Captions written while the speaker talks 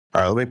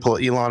All right, let me pull.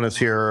 Elon is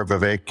here.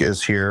 Vivek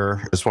is here.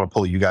 I just want to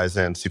pull you guys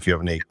in, see if you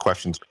have any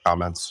questions or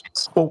comments.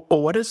 Well,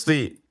 what is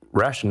the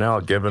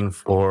rationale given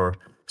for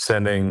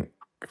sending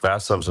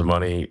vast sums of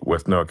money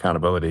with no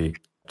accountability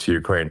to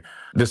Ukraine?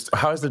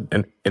 How is it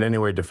in any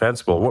way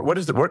defensible? What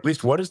is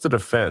the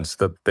defense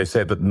that they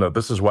say that, no,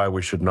 this is why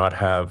we should not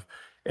have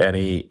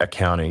any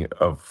accounting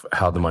of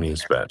how the money is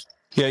spent?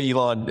 Yeah,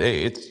 Elon,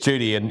 it's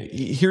JD, and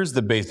here's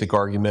the basic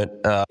argument.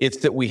 It's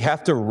that we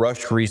have to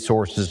rush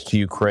resources to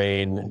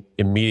Ukraine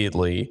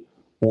immediately,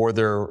 or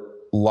they're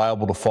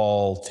liable to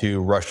fall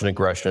to Russian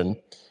aggression.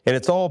 And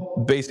it's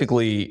all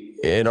basically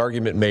an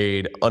argument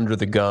made under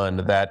the gun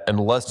that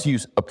unless you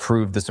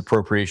approve this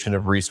appropriation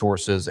of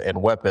resources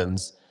and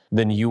weapons,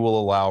 then you will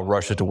allow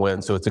Russia to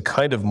win. So it's a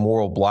kind of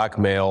moral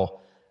blackmail.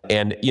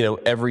 And,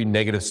 every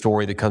negative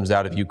story that comes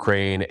out of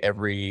Ukraine,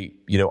 every,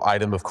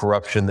 item of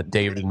corruption that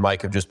David and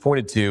Mike have just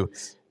pointed to,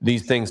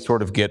 these things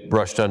sort of get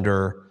brushed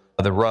under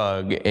the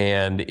rug.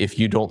 And if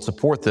you don't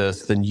support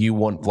this, then you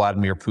want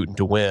Vladimir Putin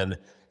to win.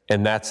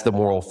 And that's the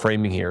moral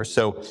framing here.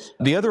 So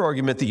the other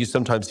argument that you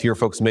sometimes hear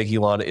folks make,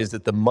 Elon, is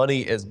that the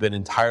money has been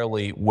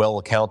entirely well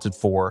accounted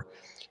for.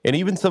 And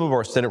even some of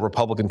our Senate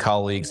Republican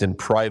colleagues in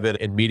private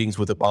and meetings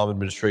with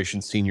Biden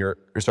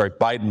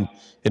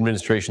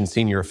administration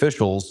senior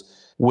officials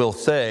will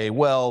say,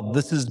 well,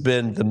 this has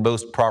been the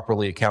most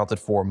properly accounted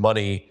for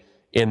money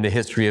in the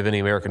history of any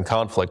American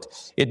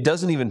conflict. It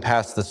doesn't even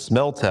pass the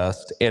smell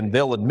test, and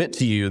they'll admit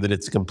to you that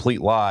it's a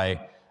complete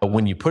lie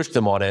when you push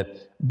them on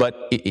it.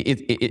 But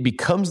it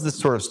becomes this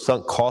sort of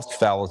sunk cost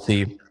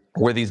fallacy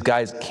where these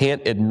guys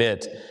can't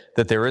admit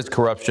that there is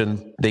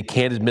corruption. They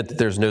can't admit that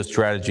there's no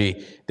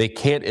strategy. They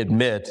can't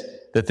admit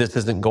that this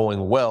isn't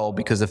going well,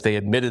 because if they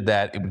admitted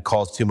that, it would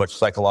cause too much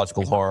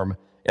psychological harm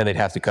and they'd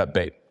have to cut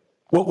bait.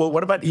 Well,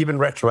 what about even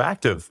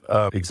retroactive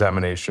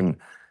examination?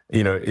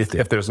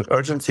 If there's an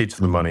urgency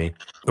to the money,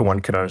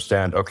 one can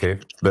understand, okay,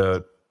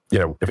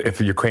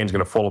 if Ukraine's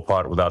going to fall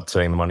apart without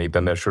sending the money,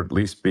 then there should at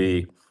least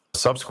be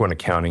subsequent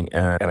accounting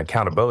and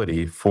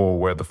accountability for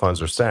where the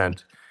funds are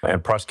sent,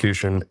 and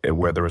prosecution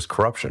where there is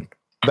corruption.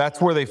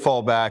 That's where they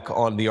fall back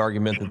on the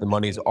argument that the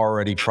money's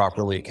already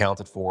properly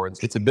accounted for.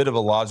 It's a bit of a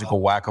logical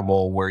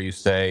whack-a-mole where you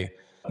say,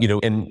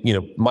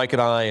 Mike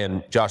and I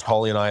and Josh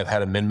Hawley and I have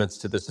had amendments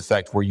to this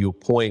effect where you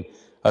appoint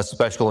a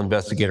special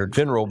investigator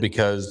general,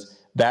 because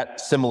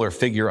that similar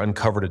figure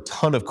uncovered a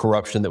ton of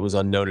corruption that was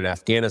unknown in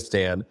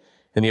Afghanistan.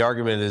 And the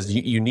argument is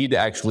you need to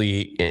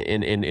actually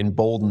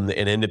embolden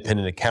an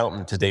independent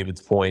accountant, to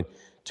David's point,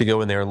 to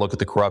go in there and look at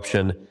the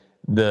corruption.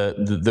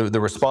 The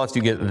response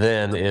you get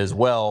then is,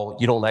 well,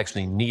 you don't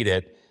actually need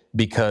it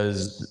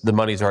because the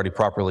money's already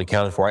properly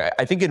accounted for.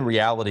 I think in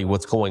reality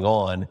what's going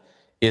on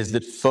is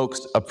that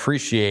folks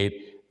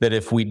appreciate that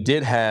if we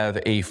did have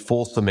a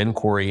fulsome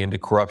inquiry into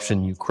corruption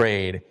in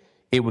Ukraine,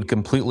 it would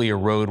completely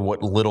erode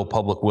what little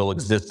public will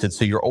existed.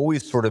 So you're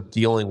always sort of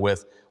dealing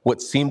with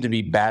what seem to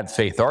be bad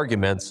faith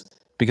arguments,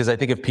 because I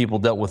think if people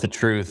dealt with the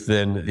truth,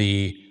 then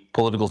the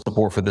political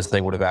support for this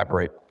thing would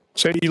evaporate.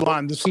 Say,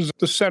 Elon, this is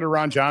Senator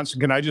Ron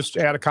Johnson. Can I just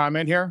add a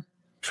comment here?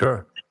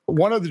 Sure.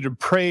 One of the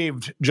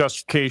depraved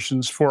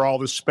justifications for all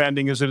this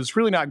spending is that it's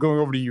really not going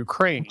over to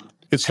Ukraine.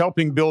 It's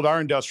helping build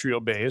our industrial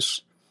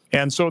base.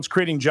 And so it's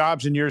creating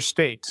jobs in your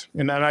state.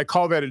 And I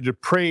call that a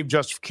depraved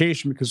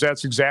justification, because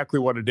that's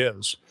exactly what it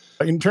is.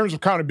 In terms of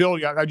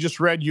accountability, I just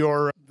read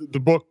the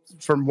book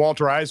from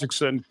Walter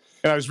Isaacson,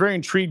 and I was very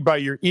intrigued by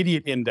your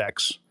idiot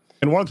index.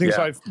 And one of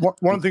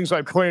the things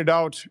I pointed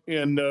out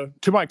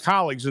to my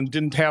colleagues and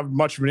didn't have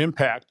much of an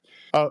impact.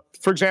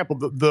 For example,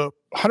 the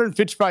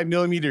 155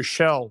 millimeter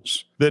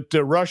shells that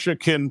Russia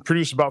can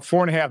produce, about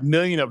 4.5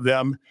 million of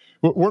them.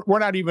 We're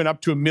not even up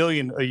to 1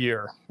 million a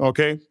year.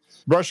 Okay,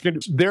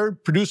 they're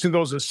producing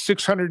those at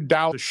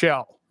 $600 a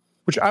shell,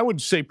 which I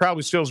would say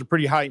probably still is a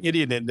pretty high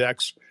idiot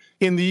index.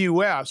 In the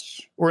U.S.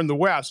 or in the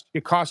West,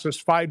 it costs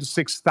us $5,000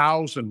 to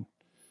 $6,000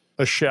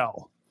 a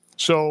shell.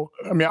 So,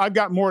 I've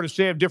got more to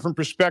say, of different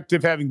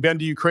perspective, having been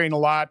to Ukraine a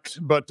lot,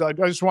 but I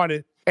just want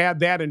to add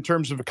that in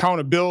terms of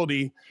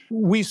accountability.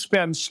 We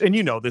spend, and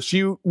you know this,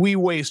 we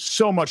waste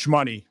so much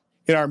money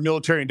in our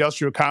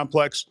military-industrial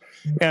complex,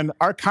 and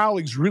our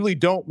colleagues really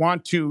don't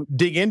want to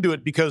dig into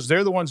it because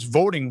they're the ones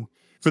voting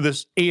for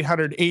this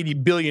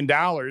 $880 billion.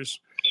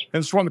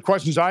 And so one of the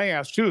questions I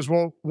ask too is,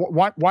 well,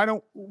 what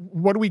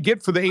do we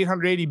get for the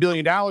 $880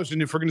 billion?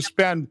 And if we're going to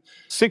spend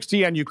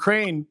 60 on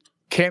Ukraine,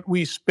 can't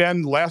we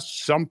spend less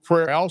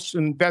somewhere else?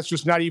 And that's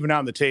just not even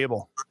on the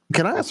table.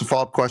 Can I ask a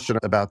follow-up question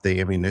about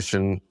the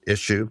ammunition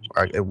issue?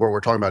 What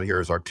we're talking about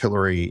here is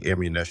artillery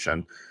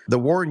ammunition. The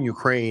war in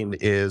Ukraine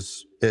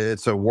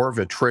it's a war of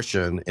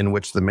attrition in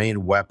which the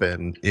main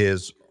weapon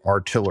is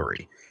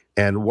artillery.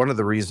 And one of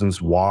the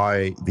reasons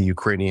why the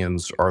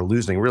Ukrainians are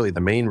losing, really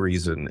the main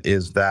reason,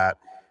 is that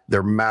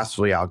they're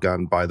massively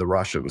outgunned by the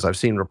Russians. I've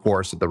seen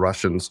reports that the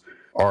Russians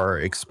are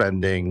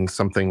expending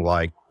something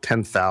like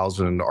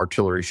 10,000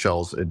 artillery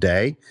shells a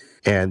day,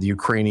 and the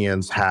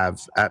Ukrainians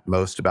have at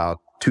most about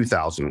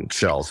 2,000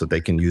 shells that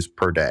they can use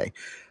per day.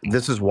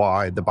 This is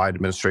why the Biden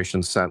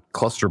administration sent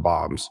cluster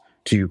bombs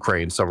to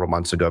Ukraine several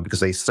months ago, because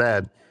they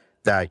said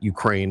that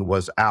Ukraine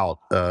was out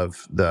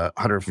of the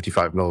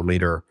 155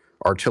 millimeter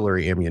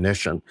artillery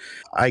ammunition.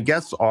 I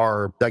guess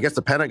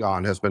the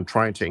Pentagon has been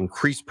trying to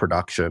increase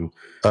production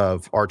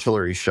of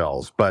artillery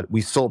shells, but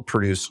we still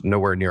produce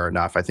nowhere near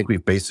enough. I think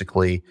we've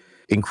basically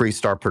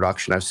increased our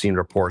production. I've seen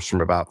reports from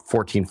about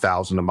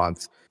 14,000 a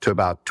month to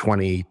about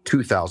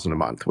 22,000 a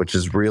month, which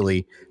is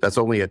that's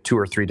only a 2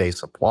 or 3 day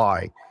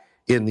supply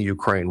in the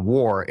Ukraine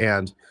war.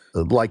 And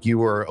like you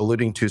were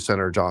alluding to,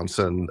 Senator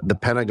Johnson, the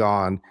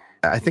Pentagon,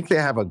 I think they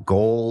have a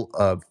goal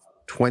of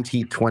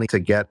 2020 to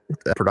get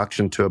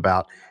production to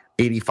about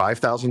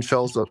 85,000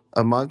 shells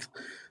a month.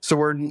 So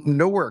we're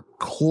nowhere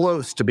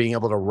close to being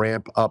able to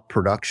ramp up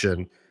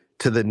production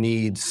to the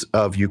needs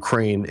of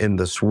Ukraine in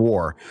this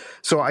war.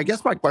 So I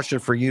guess my question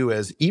for you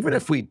is, even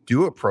if we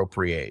do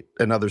appropriate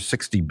another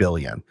 60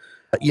 billion,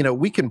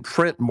 we can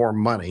print more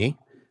money,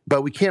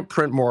 but we can't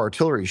print more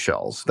artillery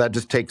shells. That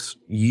just takes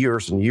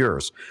years and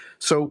years.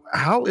 So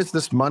how is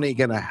this money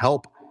going to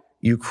help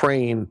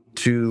Ukraine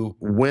to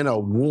win a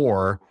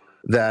war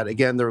that,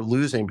 again, they're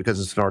losing because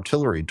it's an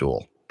artillery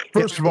duel?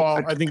 First of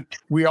all, I think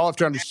we all have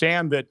to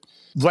understand that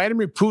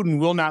Vladimir Putin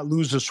will not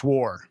lose this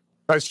war.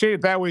 I state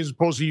it that way as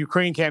opposed to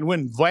Ukraine can't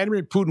win.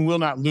 Vladimir Putin will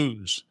not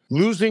lose.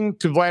 Losing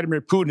to Vladimir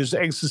Putin is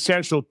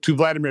existential to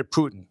Vladimir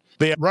Putin.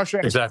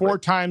 Russia has 4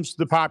 times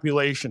the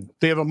population.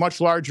 They have a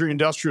much larger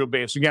industrial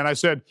base. Again, I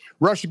said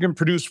Russia can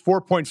produce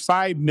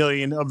 4.5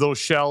 million of those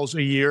shells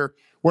a year.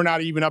 We're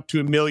not even up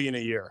to 1 million a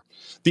year.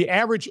 The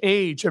average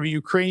age of a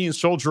Ukrainian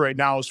soldier right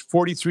now is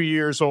 43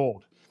 years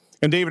old.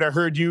 And David, I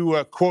heard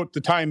you quote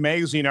the Time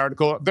magazine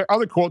article. There are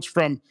other quotes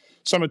from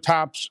some of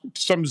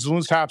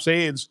Zelensky's top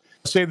aides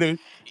say that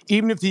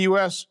even if the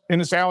U.S.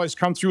 and its allies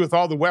come through with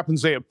all the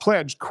weapons they have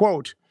pledged,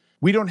 quote,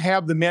 we don't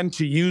have the men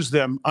to use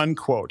them,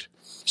 unquote.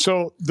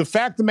 So the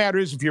fact of the matter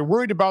is, if you're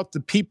worried about the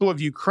people of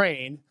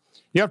Ukraine,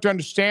 you have to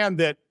understand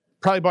that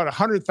probably about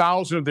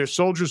 100,000 of their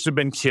soldiers have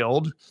been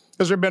killed.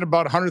 There have been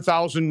about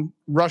 100,000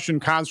 Russian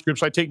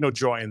conscripts. I take no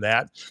joy in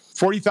that.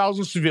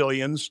 40,000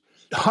 civilians.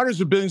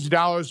 Hundreds of billions of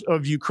dollars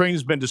of Ukraine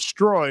has been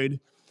destroyed.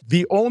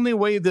 The only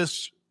way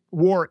this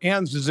war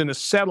ends is in a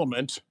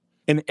settlement.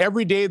 And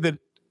every day that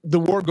the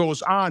war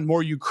goes on,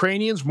 more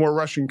Ukrainians, more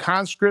Russian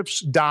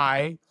conscripts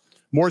die,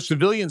 more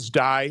civilians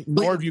die,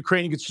 more of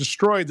Ukraine gets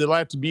destroyed. They'll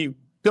have to be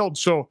built.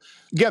 So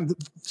again,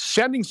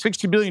 sending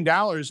 $60 billion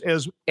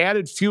as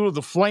added fuel to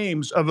the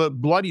flames of a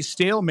bloody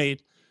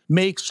stalemate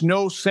makes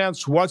no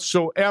sense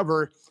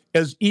whatsoever.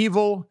 As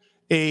evil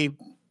a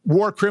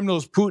war criminal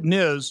as Putin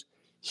is,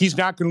 he's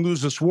not going to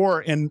lose this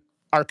war. And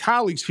our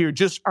colleagues here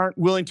just aren't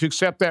willing to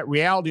accept that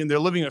reality, and they're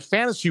living in a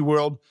fantasy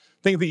world,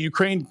 thinking that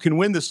Ukraine can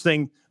win this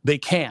thing. They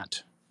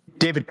can't.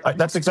 David,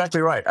 that's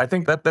exactly right. I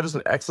think that is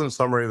an excellent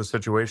summary of the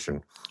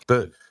situation.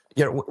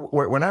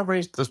 When I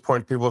raised this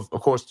point, people have,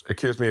 of course,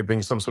 accused me of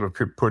being some sort of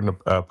Putin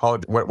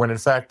apologist, when in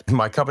fact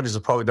my companies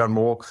have probably done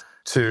more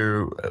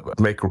to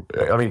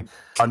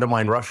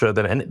undermine Russia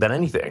than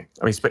anything.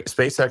 I mean,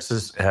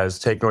 SpaceX has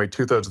taken away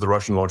 2/3 of the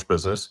Russian launch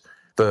business.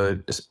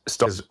 The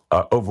stuff has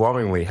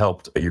overwhelmingly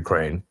helped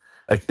Ukraine.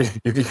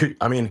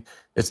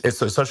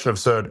 It's such an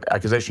absurd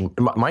accusation.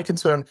 My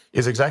concern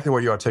is exactly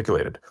what you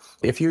articulated.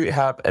 If you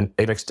have an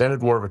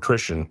extended war of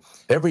attrition,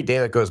 every day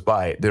that goes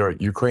by, there are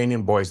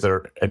Ukrainian boys that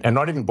are, and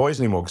not even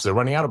boys anymore because they're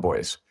running out of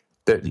boys.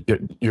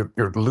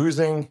 You're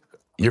losing,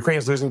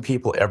 Ukraine's losing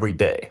people every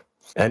day.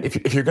 And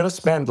if you're going to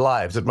spend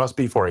lives, it must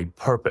be for a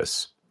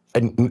purpose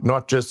and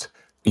not just,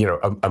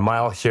 a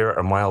mile here,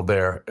 a mile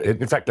there.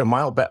 In fact, a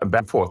mile back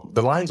and forth.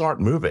 The lines aren't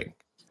moving.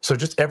 So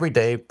just every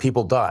day,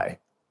 people die.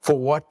 For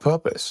what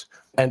purpose?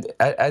 And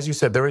as you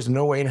said, there is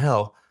no way in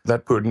hell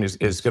that Putin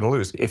is going to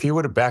lose. If he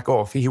were to back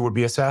off, he would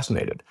be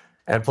assassinated.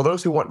 And for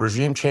those who want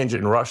regime change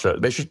in Russia,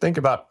 they should think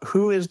about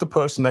who is the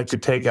person that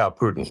could take out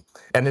Putin.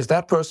 And is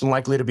that person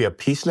likely to be a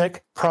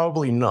peacenik?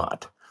 Probably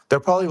not. They're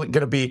probably going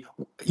to be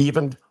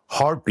even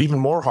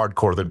more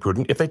hardcore than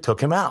Putin if they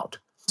took him out.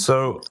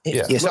 So,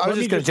 yeah. Yes, I was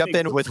just going to jump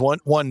in with one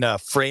point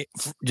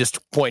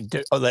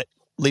that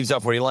leaves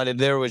off where you landed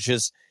there, which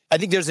is, I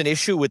think there's an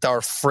issue with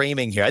our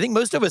framing here. I think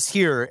most of us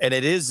here, and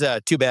it is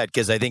too bad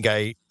because I think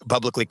I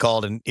publicly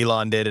called and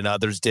Elon did and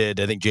others did.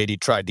 I think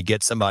JD tried to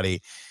get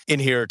somebody in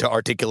here to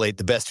articulate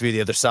the best view of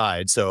the other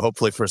side. So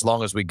hopefully for as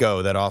long as we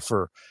go, that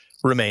offer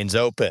remains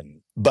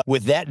open. But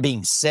with that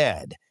being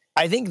said,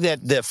 I think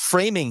that the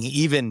framing,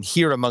 even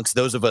here amongst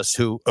those of us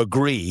who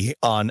agree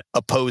on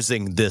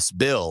opposing this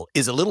bill,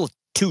 is a little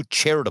too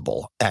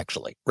charitable,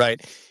 actually,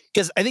 right?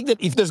 Because I think that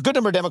if there's a good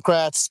number of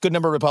Democrats, good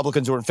number of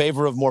Republicans who are in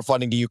favor of more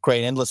funding to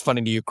Ukraine, endless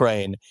funding to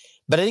Ukraine,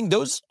 but I think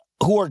those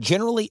who are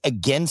generally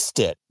against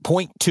it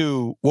point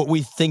to what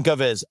we think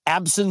of as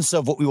absence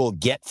of what we will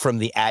get from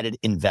the added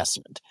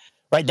investment,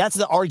 right? That's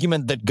the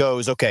argument that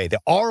goes, okay, the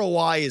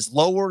ROI is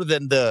lower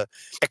than the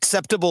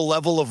acceptable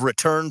level of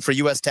return for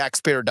U.S.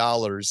 taxpayer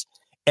dollars,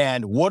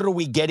 and what are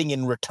we getting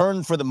in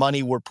return for the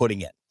money we're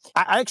putting in?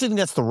 I actually think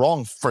that's the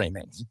wrong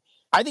framing.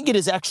 I think it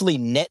is actually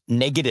net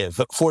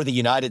negative for the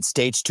United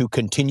States to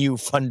continue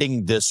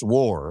funding this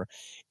war,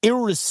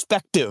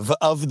 irrespective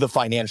of the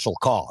financial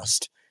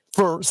cost.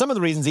 for some of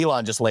the reasons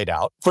Elon just laid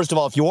out. First of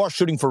all, if you are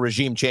shooting for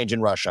regime change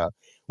in Russia,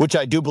 which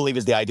I do believe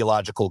is the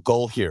ideological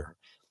goal here,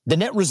 the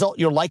net result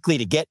you're likely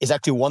to get is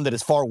actually one that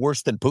is far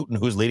worse than Putin,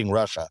 who's leading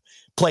Russia.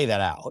 Play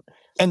that out.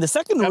 And the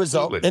second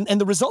result,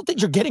 and the result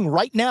that you're getting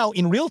right now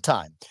in real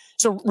time.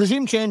 So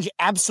regime change,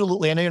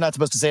 absolutely. I know you're not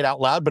supposed to say it out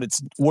loud, but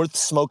it's worth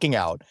smoking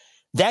out.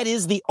 That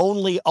is the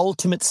only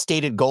ultimate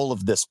stated goal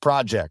of this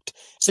project.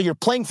 So you're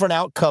playing for an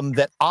outcome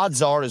that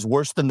odds are is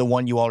worse than the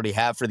one you already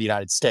have for the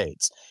United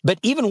States. But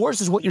even worse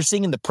is what you're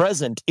seeing in the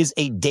present is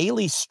a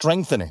daily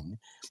strengthening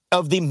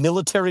of the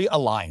military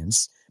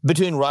alliance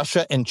between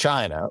Russia and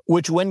China,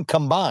 which when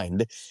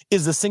combined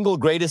is the single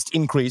greatest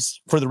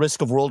increase for the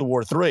risk of World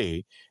War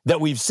III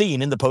that we've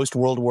seen in the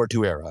post-World War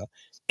II era,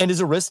 and is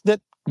a risk that,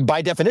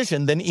 by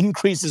definition, then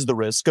increases the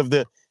risk of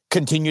the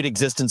continued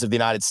existence of the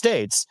United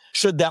States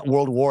should that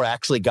world war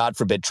actually, God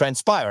forbid,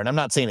 transpire. And I'm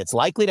not saying it's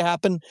likely to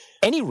happen.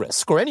 Any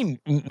risk or any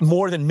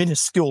more than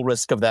minuscule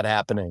risk of that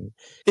happening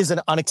is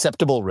an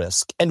unacceptable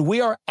risk. And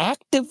we are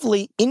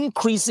actively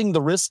increasing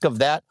the risk of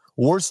that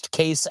worst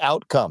case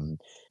outcome,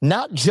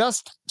 not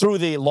just through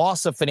the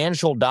loss of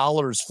financial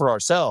dollars for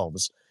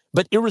ourselves,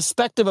 but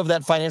irrespective of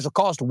that financial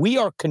cost, we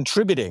are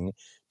contributing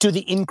to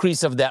the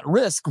increase of that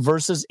risk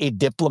versus a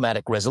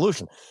diplomatic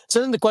resolution. So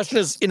then the question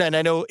is, and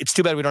I know it's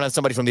too bad we don't have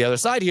somebody from the other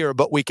side here,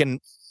 but we can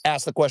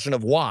ask the question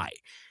of why.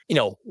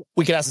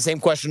 We can ask the same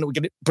question. We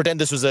can pretend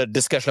this was a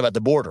discussion about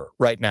the border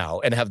right now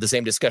and have the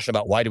same discussion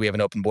about why do we have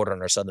an open border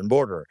on our southern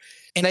border.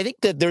 And I think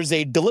that there's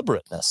a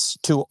deliberateness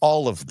to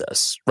all of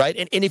this, right?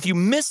 And if you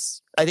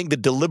miss, I think, the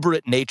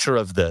deliberate nature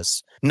of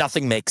this,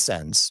 nothing makes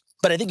sense.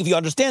 But I think if you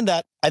understand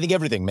that, I think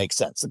everything makes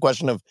sense. The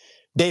question of,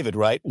 David,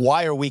 right?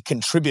 Why are we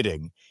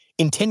contributing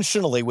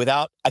intentionally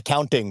without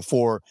accounting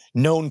for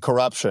known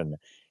corruption?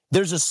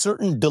 There's a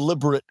certain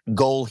deliberate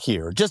goal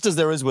here, just as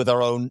there is with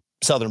our own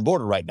southern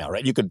border right now,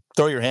 right? You could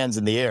throw your hands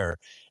in the air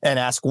and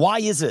ask, why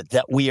is it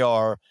that we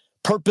are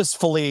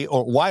purposefully,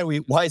 or why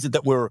is it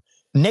that we're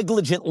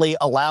negligently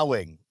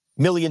allowing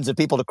millions of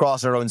people to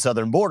cross our own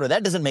southern border?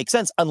 That doesn't make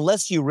sense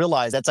unless you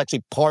realize that's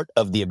actually part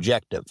of the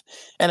objective.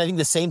 And I think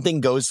the same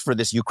thing goes for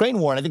this Ukraine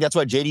war. And I think that's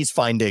why JD's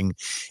finding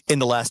in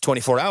the last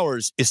 24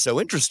 hours is so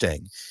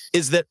interesting,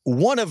 is that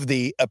one of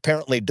the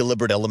apparently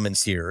deliberate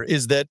elements here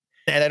is that,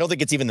 and I don't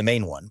think it's even the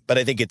main one, but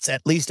I think it's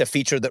at least a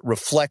feature that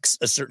reflects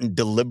a certain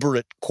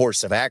deliberate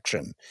course of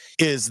action,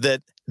 is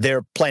that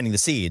they're planting the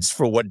seeds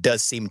for what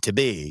does seem to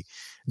be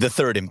the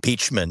third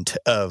impeachment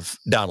of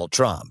Donald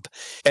Trump.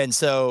 And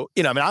so,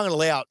 I'm going to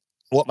lay out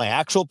what my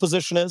actual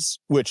position is,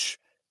 which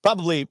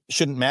probably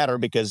shouldn't matter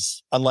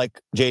because unlike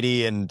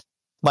JD and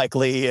Mike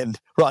Lee and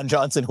Ron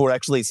Johnson, who were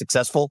actually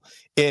successful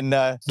in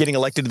getting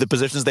elected to the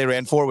positions they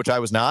ran for, which I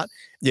was not,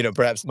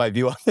 perhaps my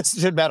view on this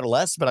should matter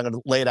less, but I'm going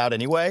to lay it out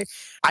anyway.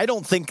 I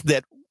don't think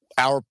that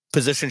our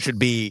position should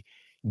be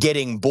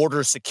getting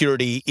border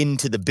security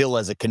into the bill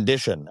as a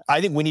condition. I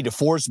think we need to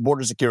force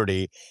border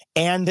security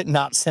and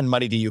not send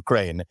money to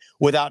Ukraine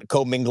without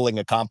commingling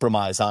a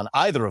compromise on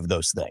either of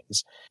those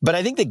things. But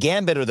I think the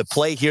gambit or the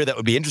play here that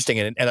would be interesting,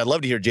 and I'd love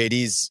to hear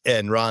JD's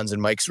and Ron's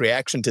and Mike's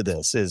reaction to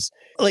this, is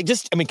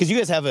because you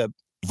guys have a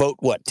vote,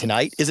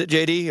 tonight? Is it,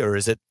 JD, or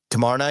is it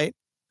tomorrow night?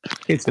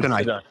 It's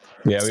tonight.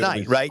 Yeah,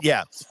 tonight, right?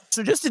 Yeah.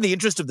 So just in the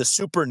interest of the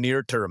super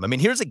near term,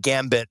 here's a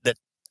gambit that,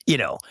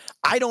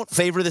 I don't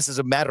favor this as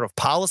a matter of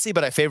policy,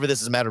 but I favor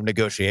this as a matter of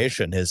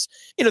negotiation.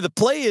 The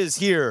play is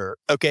here,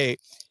 okay,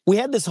 we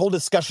had this whole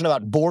discussion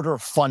about border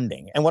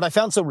funding. And what I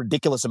found so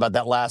ridiculous about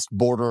that last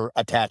border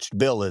attached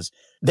bill is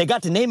they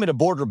got to name it a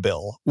border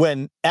bill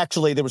when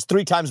actually there was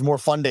 3 times more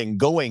funding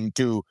going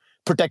to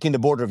protecting the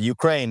border of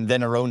Ukraine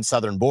than our own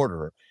southern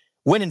border.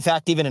 When, in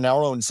fact, even in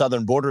our own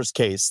southern border's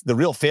case, the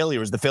real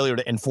failure is the failure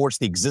to enforce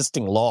the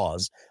existing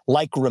laws,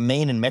 like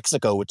Remain in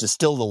Mexico, which is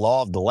still the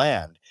law of the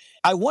land.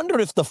 I wonder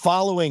if the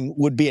following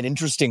would be an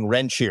interesting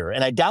wrench here,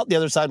 and I doubt the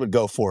other side would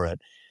go for it,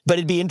 but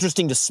it'd be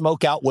interesting to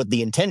smoke out what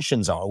the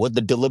intentions are, what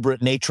the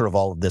deliberate nature of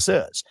all of this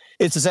is.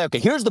 It's to say, okay,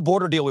 here's the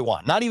border deal we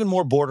want, not even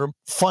more border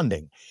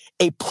funding.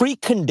 A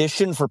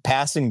precondition for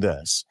passing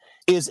this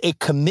is a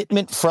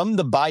commitment from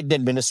the Biden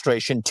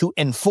administration to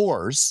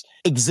enforce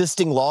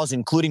existing laws,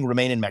 including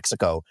Remain in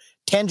Mexico,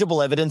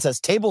 tangible evidence as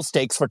table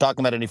stakes for talking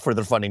about any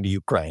further funding to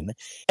Ukraine.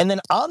 And then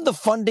on the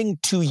funding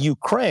to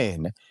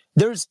Ukraine,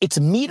 it's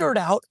metered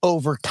out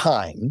over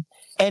time,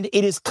 and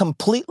it is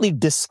completely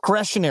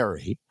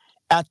discretionary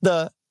at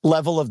the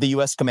level of the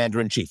U.S.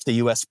 commander-in-chief, the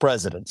U.S.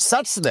 president,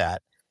 such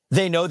that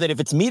they know that if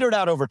it's metered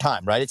out over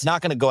time, right, it's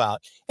not going to go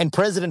out, and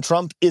President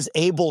Trump is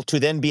able to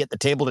then be at the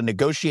table to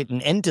negotiate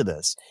an end to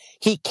this,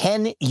 he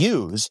can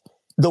use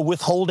the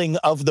withholding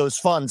of those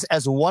funds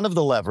as one of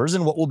the levers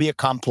in what will be a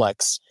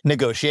complex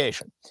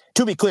negotiation.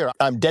 To be clear,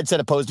 I'm dead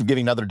set opposed to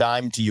giving another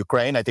dime to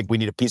Ukraine. I think we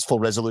need a peaceful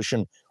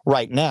resolution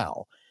right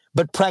now.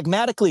 But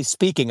pragmatically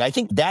speaking, I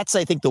think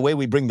the way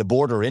we bring the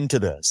border into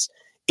this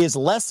is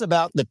less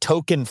about the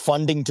token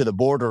funding to the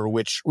border,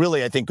 which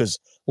really I think is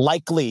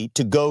likely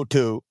to go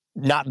to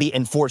not be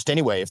enforced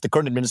anyway. If the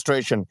current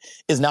administration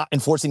is not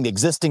enforcing the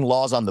existing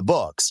laws on the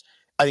books,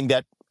 I think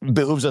that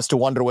behooves us to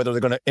wonder whether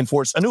they're going to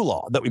enforce a new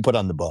law that we put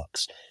on the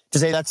books. To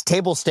say that's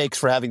table stakes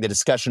for having the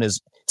discussion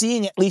is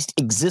seeing at least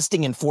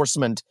existing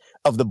enforcement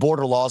of the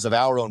border laws of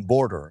our own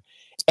border.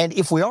 And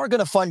if we are going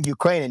to fund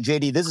Ukraine, and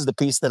JD, this is the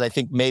piece that I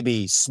think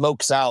maybe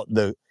smokes out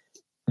the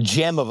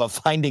gem of a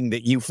finding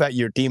that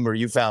your team or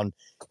you found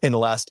in the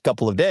last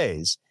couple of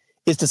days,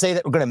 is to say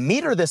that we're going to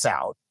meter this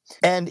out.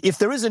 And if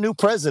there is a new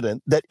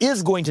president that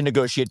is going to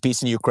negotiate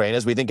peace in Ukraine,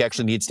 as we think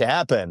actually needs to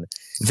happen,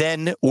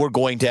 then we're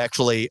going to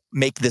actually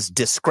make this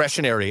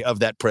discretionary of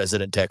that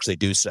president to actually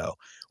do so.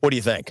 What do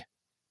you think?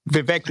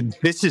 Vivek,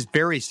 this is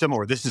very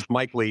similar. This is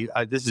Mike Lee.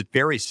 This is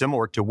very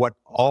similar to what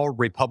all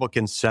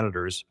Republican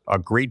senators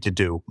agreed to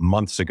do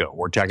months ago.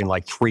 We're talking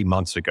like 3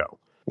 months ago,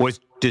 was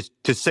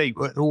to say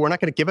we're not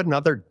going to give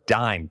another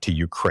dime to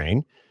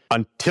Ukraine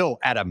until,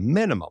 at a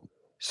minimum,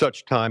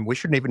 such time, we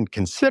shouldn't even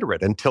consider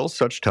it until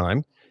such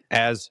time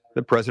as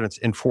the president's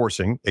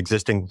enforcing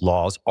existing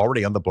laws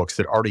already on the books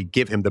that already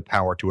give him the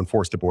power to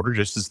enforce the border,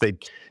 just as they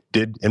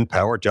did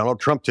empower Donald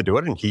Trump to do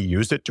it, and he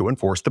used it to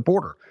enforce the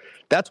border.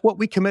 That's what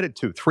we committed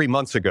to 3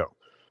 months ago.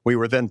 We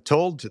were then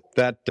told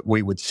that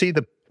we would see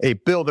a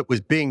bill that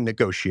was being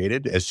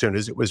negotiated as soon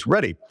as it was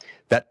ready.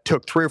 That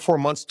took 3 or 4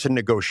 months to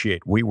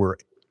negotiate. We were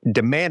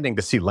demanding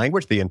to see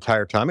language the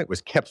entire time. It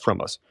was kept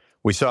from us.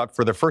 We saw it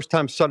for the first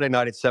time Sunday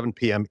night at 7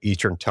 p.m.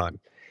 Eastern Time.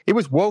 It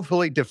was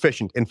woefully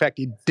deficient. In fact,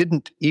 it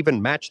didn't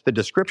even match the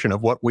description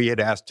of what we had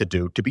asked to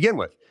do to begin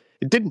with.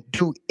 It didn't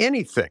do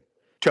anything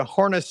to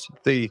harness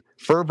the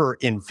fervor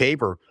in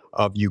favor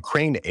of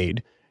Ukraine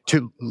aid,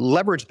 to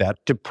leverage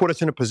that to put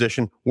us in a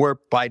position where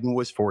Biden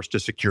was forced to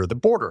secure the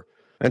border.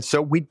 And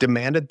so we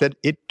demanded that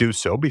it do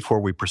so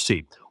before we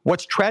proceed.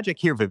 What's tragic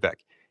here, Vivek,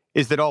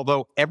 is that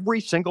although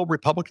every single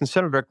Republican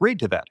senator agreed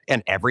to that,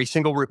 and every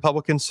single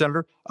Republican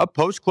senator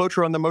opposed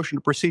cloture on the motion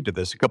to proceed to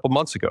this a couple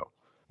months ago,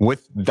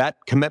 with that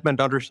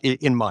commitment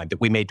in mind that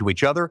we made to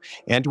each other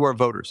and to our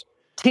voters,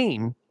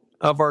 18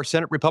 of our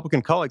Senate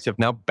Republican colleagues have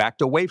now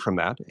backed away from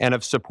that and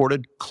have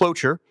supported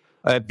cloture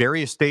at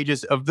various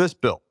stages of this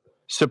bill,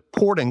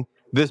 supporting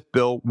this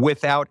bill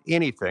without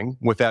anything,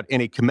 without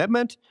any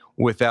commitment,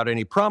 without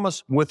any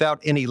promise, without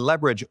any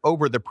leverage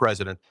over the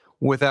president,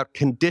 without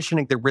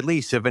conditioning the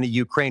release of any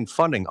Ukraine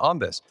funding on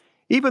this,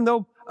 even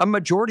though a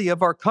majority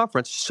of our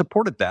conference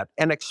supported that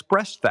and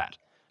expressed that.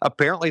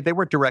 Apparently, they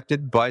were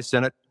directed by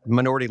Senate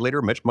Minority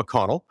Leader Mitch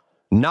McConnell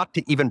not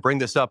to even bring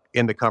this up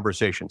in the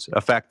conversations,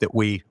 a fact that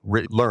we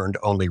learned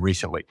only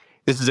recently.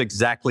 This is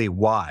exactly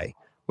why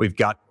we've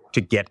got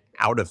to get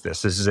out of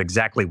this. This is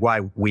exactly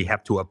why we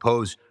have to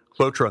oppose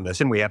cloture on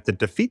this, and we have to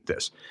defeat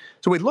this.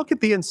 So we look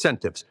at the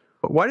incentives.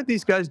 But why did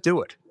these guys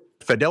do it?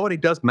 Fidelity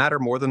does matter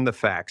more than the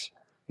facts.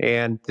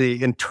 And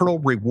the internal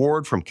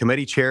reward from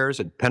committee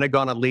chairs and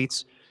Pentagon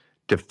elites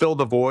to fill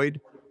the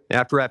void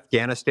after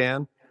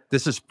Afghanistan,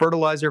 this is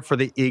fertilizer for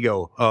the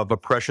ego of a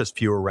precious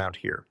few around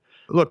here.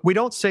 Look, we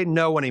don't say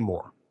no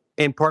anymore,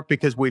 in part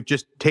because we've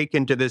just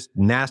taken to this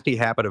nasty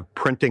habit of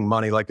printing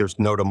money like there's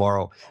no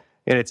tomorrow.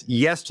 And it's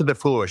yes to the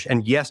foolish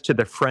and yes to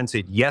the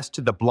frenzied, yes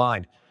to the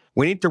blind.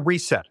 We need to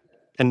reset,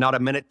 and not a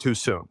minute too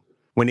soon.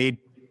 We need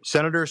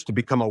senators to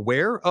become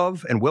aware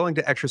of and willing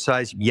to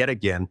exercise yet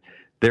again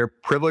their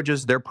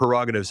privileges, their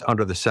prerogatives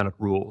under the Senate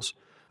rules.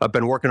 I've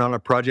been working on a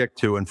project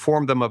to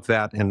inform them of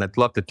that, and I'd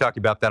love to talk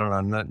about that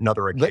on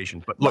another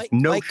occasion. But look,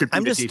 Mike, should be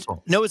the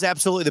default. No is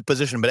absolutely the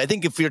position, but I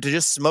think if we were to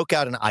just smoke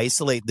out and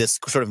isolate this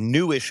sort of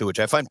new issue,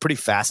 which I find pretty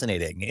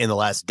fascinating in the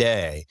last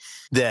day,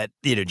 that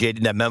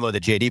that memo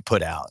that JD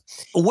put out,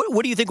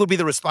 what do you think would be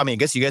the response? I mean, I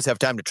guess you guys have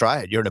time to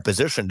try it. You're in a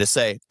position to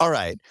say, all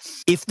right,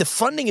 if the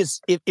funding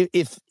is,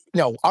 if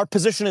our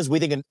position is we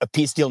think a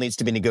peace deal needs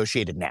to be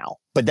negotiated now,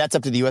 but that's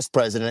up to the U.S.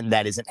 president, and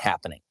that isn't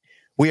happening.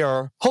 We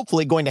are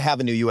hopefully going to have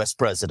a new U.S.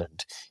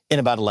 president in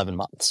about 11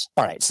 months.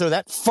 All right, so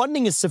that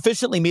funding is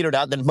sufficiently metered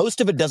out that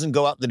most of it doesn't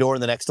go out the door in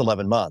the next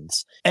 11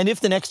 months. And if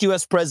the next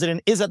U.S.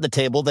 president is at the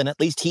table, then at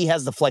least he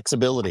has the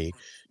flexibility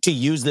to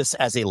use this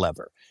as a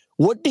lever.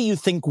 What do you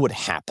think would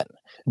happen?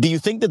 Do you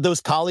think that those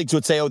colleagues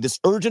would say, oh, this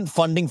urgent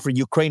funding for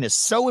Ukraine is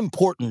so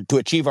important to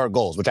achieve our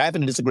goals, which I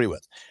happen to disagree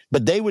with,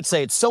 but they would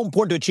say it's so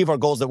important to achieve our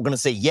goals that we're going to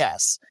say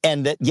yes.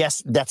 And that,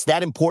 yes, that's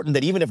that important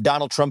that even if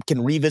Donald Trump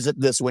can revisit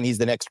this when he's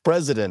the next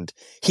president,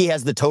 he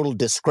has the total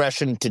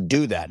discretion to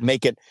do that,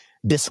 make it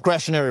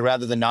discretionary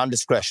rather than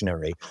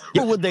non-discretionary.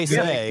 Or would they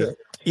say,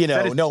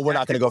 no, we're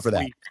not going to go for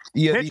that?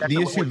 Yeah,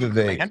 the issue,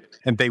 Vivek,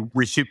 and they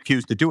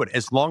refuse to do it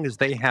as long as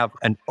they have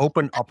an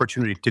open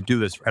opportunity to do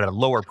this at a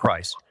lower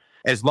price.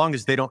 As long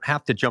as they don't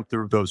have to jump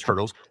through those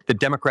hurdles, the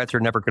Democrats are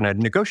never going to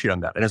negotiate on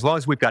that. And as long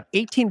as we've got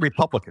 18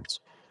 Republicans,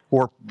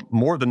 or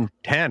more than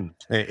 10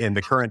 in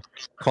the current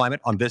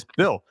climate on this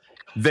bill,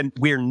 then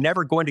we're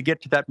never going to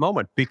get to that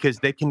moment because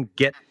they can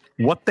get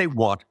what they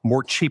want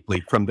more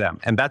cheaply from them.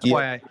 And that's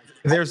why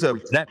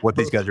that's what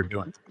these guys are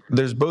doing.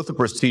 There's both a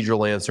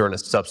procedural answer and a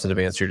substantive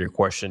answer to your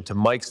question. To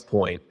Mike's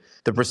point,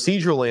 the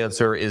procedural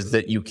answer is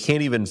that you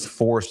can't even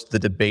force the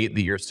debate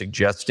that you're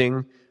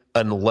suggesting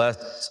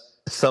unless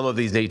some of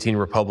these 18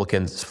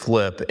 Republicans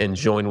flip and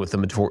join with the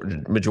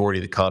majority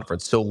of the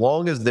conference. So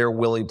long as they're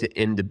willing to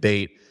end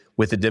debate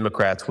with the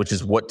Democrats, which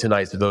is what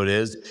tonight's vote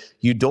is.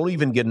 You don't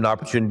even get an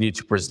opportunity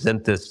to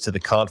present this to the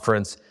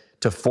conference,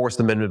 to force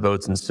amendment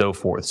votes and so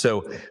forth.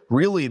 So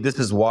really, this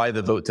is why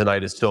the vote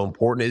tonight is so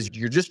important, is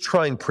you're just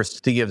trying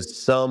to give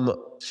some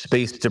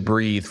space to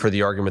breathe for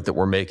the argument that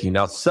we're making.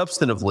 Now,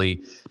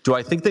 substantively, do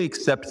I think they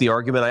accept the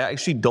argument? I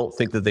actually don't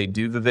think that they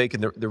do, Vivek.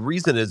 And the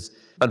reason is,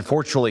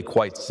 unfortunately,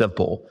 quite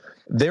simple.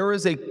 There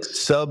is a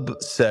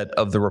subset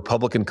of the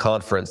Republican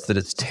conference that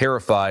is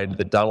terrified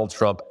that Donald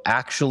Trump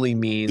actually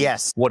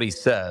means what he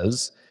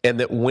says, and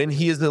that when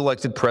he is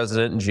elected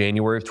president in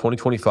January of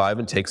 2025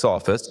 and takes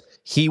office,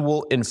 he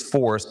will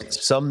enforce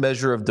some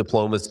measure of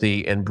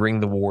diplomacy and bring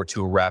the war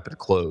to a rapid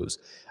close.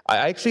 I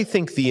actually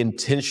think the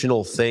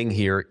intentional thing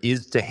here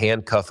is to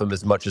handcuff him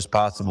as much as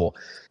possible.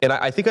 And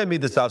I think I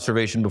made this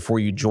observation before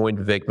you joined,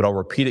 Vivek, but I'll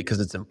repeat it because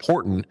it's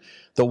important.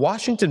 The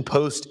Washington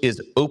Post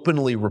is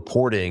openly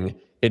reporting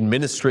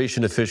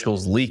administration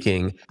officials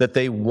leaking that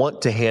they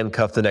want to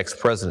handcuff the next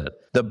president.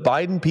 The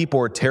Biden people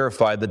are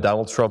terrified that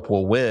Donald Trump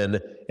will win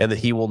and that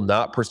he will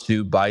not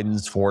pursue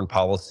Biden's foreign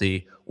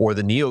policy or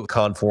the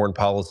neocon foreign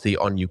policy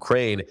on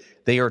Ukraine.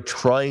 They are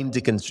trying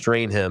to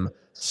constrain him.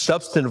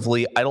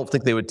 Substantively, I don't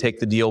think they would take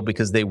the deal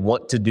because they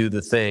want to do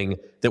the thing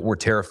that we're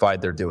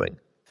terrified they're doing.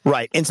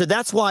 Right. And so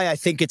that's why I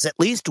think it's at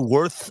least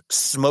worth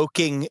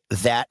smoking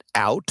that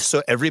out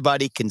so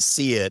everybody can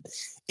see it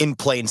in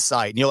plain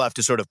sight. And you'll have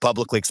to sort of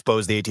publicly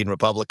expose the 18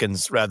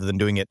 Republicans rather than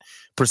doing it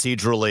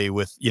procedurally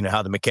with,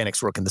 how the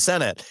mechanics work in the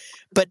Senate.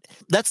 But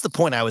that's the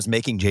point I was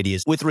making, JD,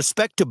 is with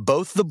respect to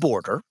both the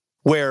border,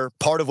 where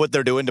part of what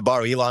they're doing, to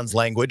borrow Elon's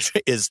language,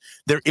 is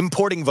they're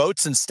importing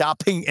votes and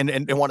stopping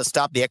and want to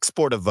stop the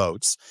export of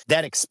votes.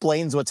 That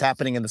explains what's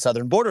happening in the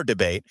southern border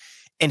debate.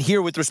 And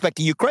here, with respect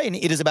to Ukraine,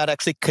 it is about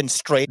actually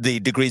constrain the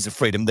degrees of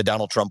freedom that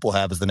Donald Trump will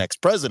have as the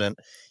next president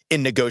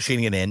in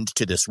negotiating an end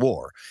to this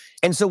war.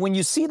 And so when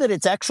you see that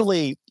it's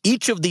actually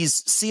each of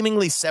these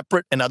seemingly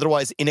separate and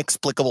otherwise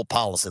inexplicable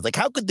policies, like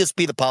how could this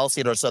be the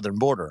policy at our southern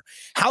border?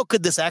 How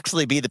could this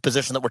actually be the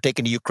position that we're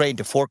taking to Ukraine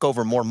to fork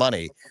over more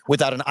money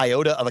without an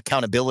iota of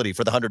accountability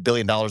for the $100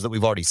 billion that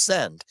we've already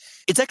sent?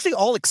 It's actually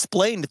all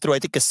explained through, I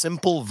think, a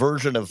simple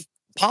version of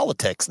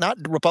politics, not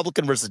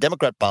Republican versus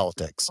Democrat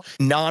politics,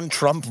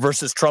 non-Trump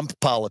versus Trump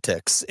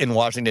politics in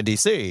Washington,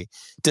 D.C.,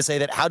 to say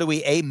that how do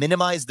we, A,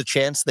 minimize the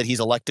chance that he's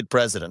elected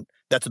president?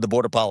 That's what the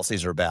border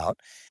policies are about.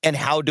 And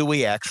how do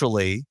we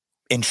actually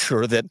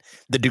ensure that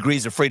the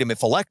degrees of freedom,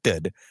 if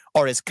elected,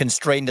 are as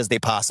constrained as they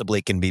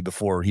possibly can be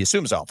before he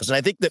assumes office? And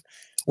I think that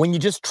when you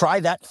just try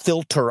that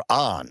filter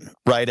on,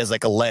 right, as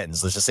like a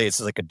lens, let's just say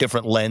it's like a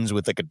different lens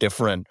with like a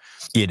different,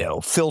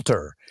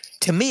 filter,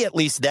 to me at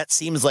least, that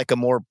seems like a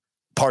more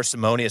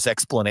parsimonious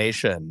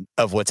explanation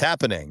of what's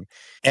happening.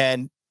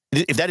 And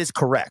if that is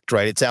correct,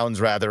 right, it sounds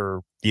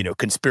rather,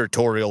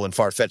 conspiratorial and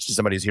far-fetched to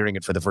somebody who's hearing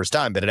it for the first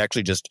time, but it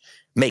actually just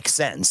makes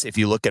sense if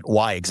you look at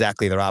why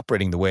exactly they're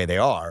operating the way they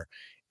are.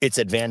 It's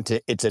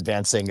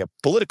advancing a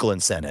political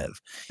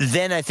incentive.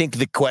 Then I think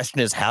the question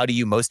is, how do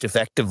you most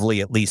effectively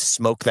at least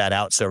smoke that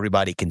out so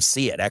everybody can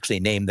see it, actually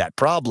name that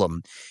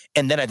problem?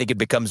 And then I think it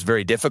becomes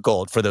very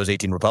difficult for those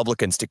 18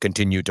 Republicans to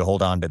continue to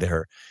hold on to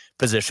their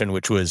position,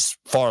 which was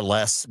far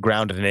less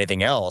grounded in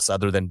anything else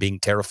other than being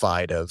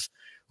terrified of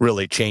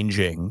really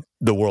changing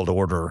the world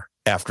order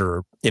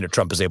after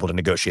Trump is able to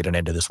negotiate an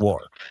end to this war.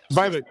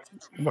 Vivek,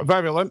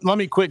 let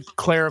me quick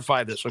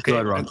clarify this, okay? Go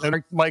ahead, Ron.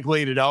 And Mike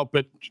laid it out,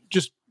 but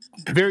just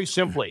very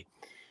simply,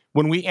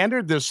 when we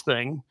entered this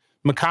thing,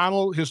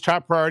 McConnell, his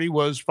top priority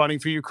was funding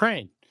for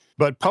Ukraine.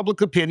 But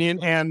public opinion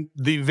and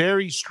the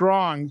very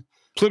strong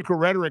political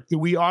rhetoric that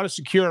we ought to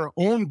secure our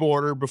own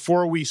border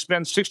before we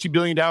spend $60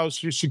 billion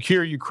to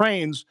secure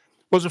Ukraine's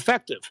was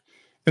effective.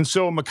 And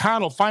so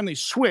McConnell finally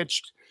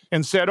switched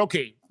and said,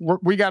 okay,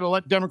 we got to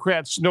let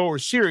Democrats know we're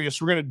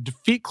serious. We're going to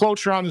defeat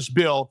cloture on this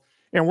bill,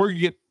 and we're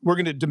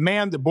going to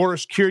demand that border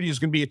security is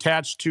going to be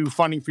attached to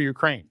funding for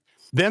Ukraine.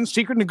 Then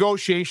secret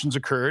negotiations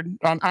occurred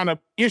on an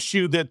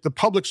issue that the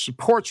public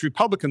supports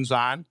Republicans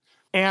on,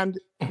 and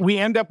we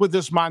end up with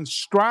this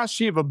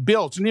monstrosity of a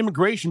bill. It's an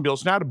immigration bill.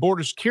 It's not a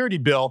border security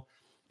bill.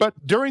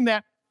 But during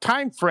that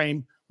time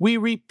frame, we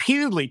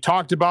repeatedly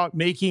talked about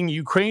making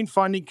Ukraine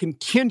funding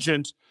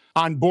contingent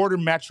on border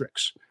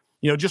metrics,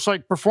 just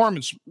like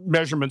performance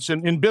measurements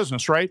in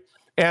business, right?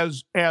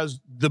 As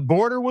the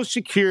border was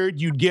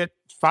secured, you'd get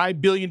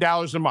 $5 billion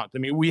a month. I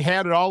mean, we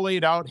had it all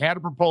laid out, had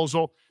a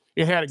proposal.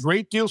 It had a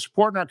great deal of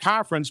support in our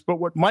conference. But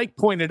what Mike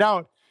pointed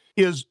out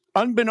is,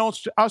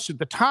 unbeknownst to us at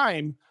the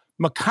time,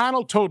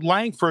 McConnell told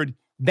Langford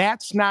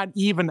that's not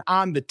even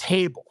on the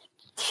table.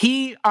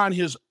 He, on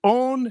his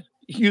own,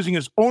 using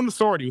his own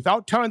authority,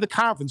 without telling the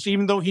conference,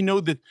 even though he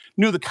knew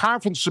the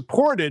conference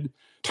supported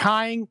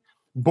tying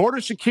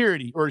border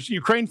security or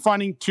Ukraine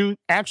funding to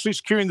actually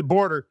securing the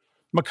border,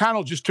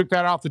 McConnell just took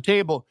that off the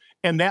table.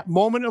 And that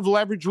moment of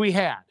leverage we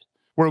had,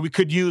 where we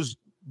could use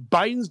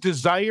Biden's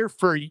desire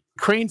for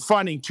Ukraine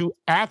funding to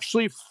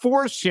actually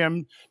force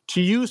him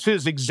to use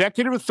his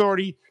executive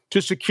authority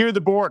to secure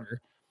the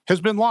border,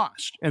 has been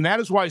lost. And that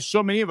is why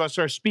so many of us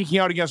are speaking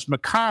out against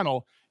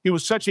McConnell. It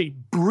was such a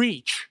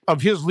breach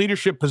of his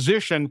leadership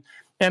position.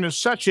 and is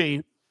such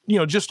a,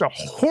 just a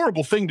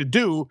horrible thing to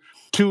do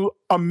to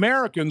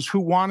Americans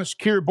who want a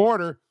secure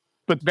border.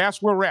 But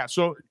that's where we're at.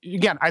 So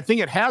again, I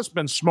think it has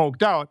been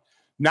smoked out.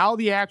 Now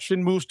the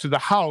action moves to the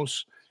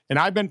House, and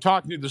I've been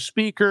talking to the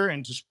Speaker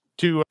and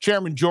to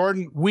Chairman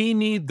Jordan. We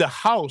need the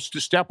House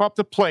to step up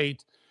the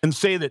plate and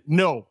say that,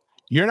 no,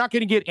 you're not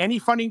going to get any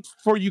funding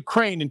for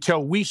Ukraine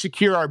until we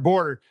secure our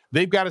border.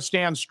 They've got to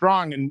stand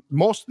strong. And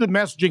most of the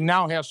messaging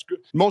now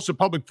most of the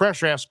public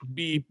pressure has to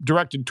be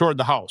directed toward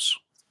the House.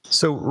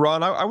 So,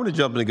 Ron, I want to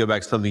jump in and go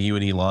back to something you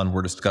and Elon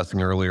were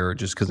discussing earlier,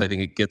 just because I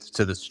think it gets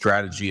to the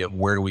strategy of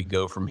where do we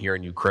go from here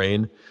in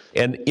Ukraine.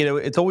 And,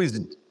 it's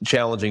always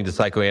challenging to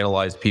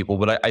psychoanalyze people,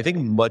 but I think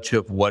much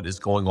of what is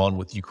going on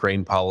with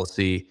Ukraine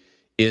policy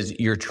is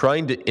you're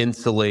trying to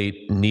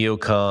insulate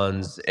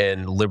neocons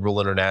and liberal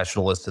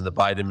internationalists in the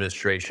Biden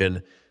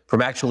administration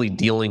from actually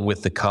dealing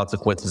with the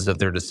consequences of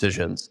their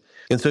decisions.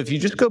 And so if you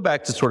just go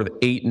back to sort of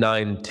 8,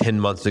 9, 10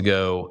 months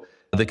ago,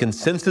 the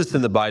consensus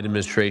in the Biden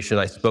administration,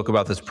 I spoke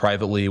about this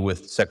privately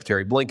with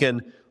Secretary Blinken,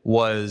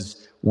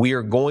 was we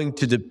are going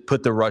to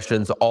put the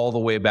Russians all the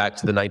way back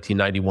to the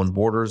 1991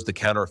 borders. The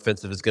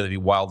counteroffensive is going to be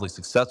wildly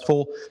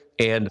successful,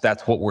 and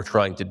that's what we're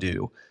trying to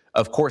do.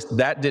 Of course,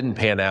 that didn't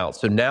pan out.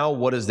 So now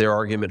what is their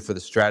argument for the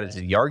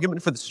strategy? The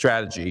argument for the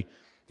strategy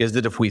is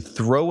that if we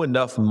throw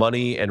enough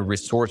money and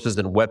resources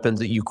and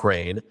weapons at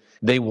Ukraine,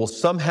 they will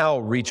somehow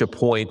reach a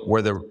point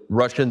where the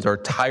Russians are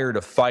tired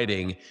of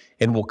fighting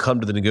and will come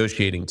to the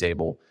negotiating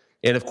table.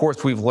 And of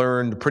course, we've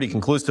learned pretty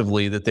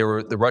conclusively that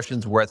the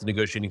Russians were at the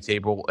negotiating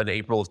table in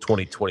April of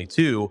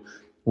 2022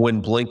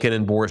 when Blinken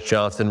and Boris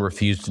Johnson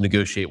refused to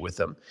negotiate with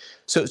them.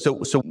 So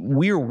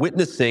we're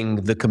witnessing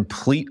the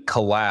complete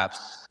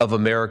collapse of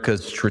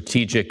America's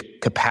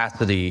strategic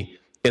capacity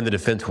in the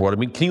defense world. I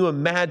mean, can you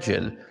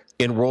imagine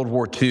in World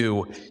War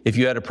II if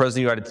you had a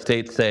president of the United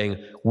States saying,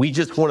 we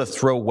just want to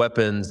throw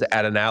weapons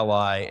at an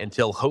ally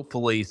until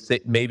hopefully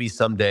maybe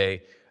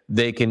someday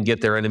they can get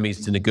their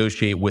enemies to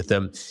negotiate with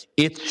them?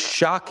 It's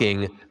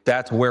shocking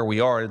that's where we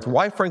are. And it's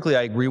why, frankly,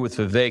 I agree with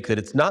Vivek that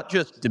it's not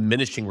just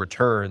diminishing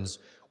returns.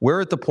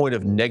 We're at the point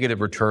of negative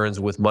returns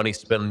with money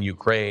spent on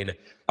Ukraine.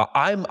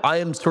 I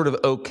am sort of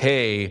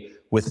okay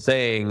with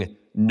saying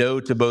no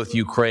to both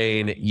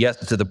Ukraine, yes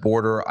to the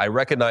border. I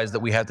recognize that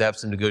we have to have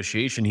some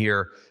negotiation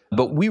here,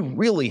 but we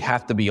really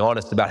have to be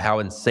honest about how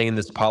insane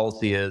this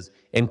policy is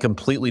and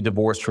completely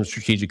divorced from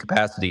strategic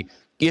capacity.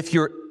 If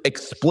your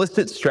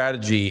explicit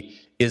strategy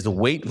is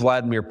wait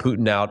Vladimir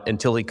Putin out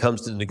until he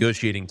comes to the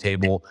negotiating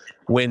table,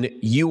 when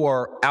you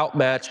are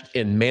outmatched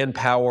in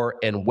manpower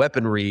and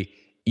weaponry,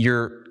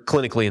 you're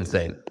clinically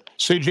insane.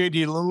 So,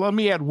 JD, let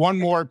me add one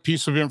more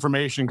piece of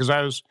information, because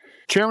I was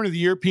chairman of the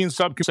European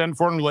Subcommittee on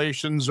Foreign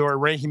Relations, or a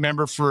ranking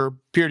member, for a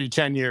period of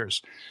 10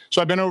 years.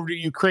 So I've been over to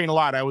Ukraine a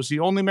lot. I was the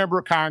only member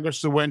of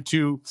Congress that went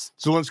to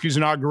Zelensky's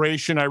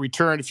inauguration. I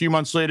returned a few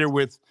months later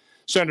with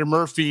Senator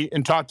Murphy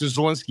and talked to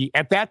Zelensky.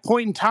 At that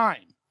point in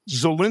time,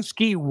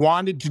 Zelensky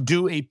wanted to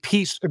do a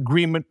peace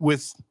agreement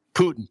with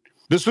Putin.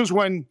 This was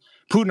when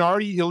Putin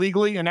already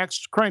illegally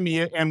annexed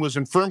Crimea and was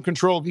in firm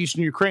control of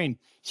eastern Ukraine.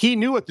 He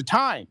knew at the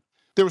time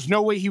there was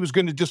no way he was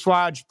going to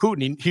dislodge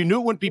Putin. He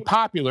knew it wouldn't be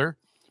popular,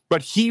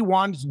 but he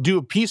wanted to do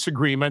a peace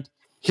agreement.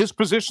 His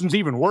position's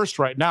even worse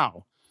right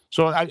now.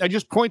 So I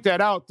just point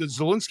that out, that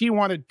Zelensky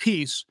wanted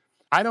peace.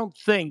 I don't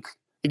think,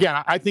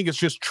 again, I think it's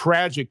just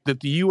tragic that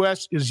the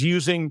U.S. is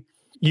using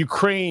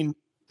Ukraine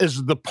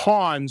as the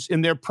pawns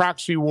in their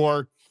proxy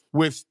war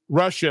with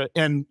Russia,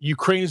 and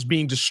Ukraine is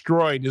being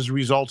destroyed as a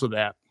result of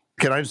that.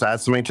 Can I just add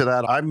something to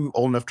that? I'm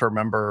old enough to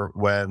remember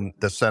when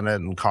the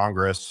Senate and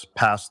Congress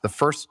passed the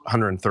first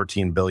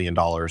 $113 billion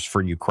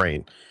for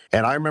Ukraine.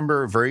 And I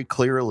remember very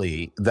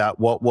clearly that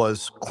what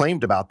was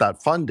claimed about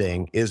that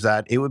funding is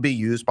that it would be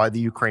used by the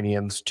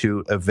Ukrainians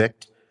to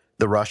evict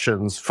the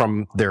Russians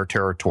from their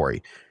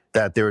territory,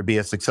 that there would be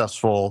a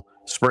successful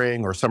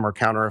spring or summer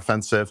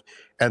counteroffensive,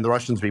 and the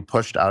Russians be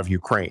pushed out of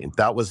Ukraine.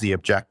 That was the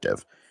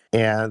objective.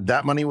 And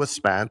that money was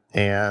spent,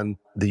 and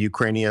the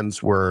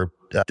Ukrainians were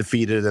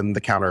defeated in the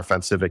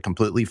counteroffensive. It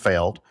completely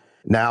failed.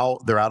 Now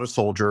they're out of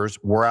soldiers,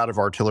 we're out of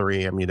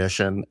artillery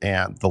ammunition,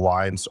 and the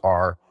lines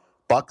are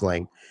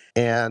buckling.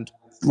 And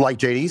like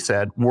JD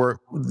said,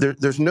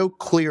 there's no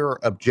clear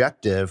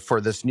objective for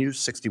this new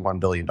 $61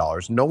 billion.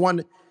 No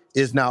one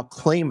is now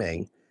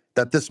claiming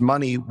that this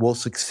money will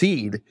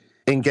succeed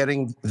in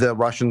getting the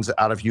Russians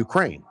out of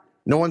Ukraine.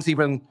 No one's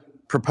even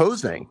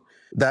proposing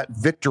that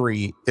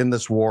victory in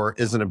this war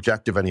is an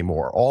objective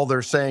anymore. All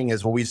they're saying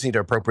is, well, we just need to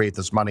appropriate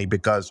this money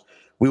because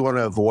we want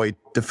to avoid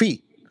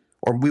defeat,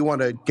 or we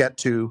want to get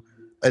to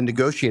a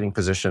negotiating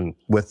position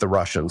with the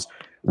Russians,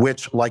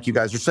 which, like you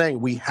guys are saying,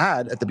 we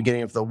had at the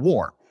beginning of the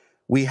war.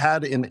 We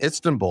had in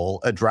Istanbul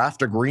a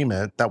draft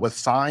agreement that was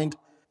signed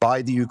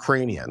by the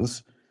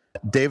Ukrainians.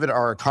 David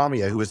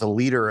Arakamia, who was the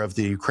leader of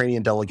the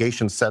Ukrainian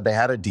delegation, said they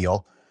had a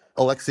deal.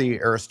 Alexei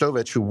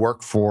Arestovich, who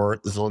worked for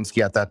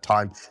Zelensky at that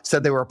time,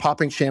 said they were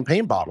popping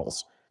champagne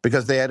bottles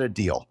because they had a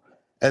deal.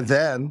 And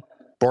then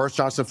Boris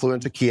Johnson flew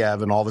into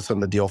Kiev, and all of a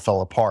sudden the deal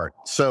fell apart.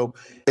 So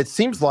it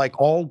seems like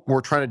all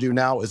we're trying to do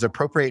now is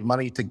appropriate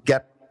money to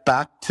get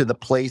back to the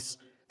place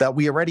that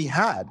we already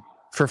had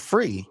for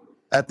free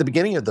at the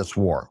beginning of this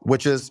war,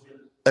 which is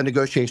a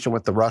negotiation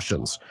with the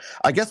Russians.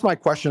 I guess my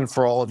question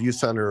for all of you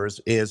senators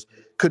is,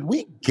 could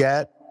we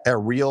get a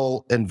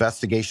real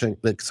investigation,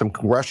 like some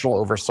congressional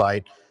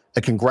oversight,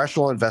 a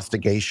congressional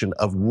investigation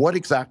of what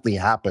exactly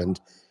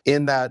happened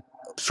in that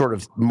sort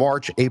of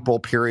March, April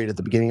period at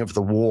the beginning of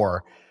the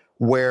war,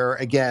 where,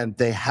 again,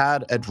 they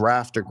had a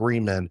draft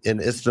agreement in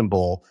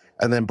Istanbul,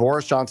 and then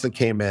Boris Johnson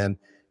came in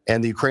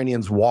and the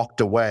Ukrainians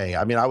walked away.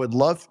 I mean, I would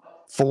love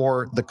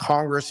for the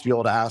Congress to be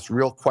able to ask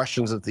real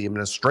questions of the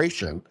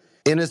administration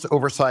in its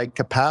oversight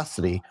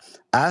capacity,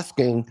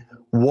 asking,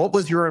 what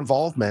was your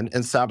involvement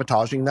in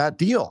sabotaging that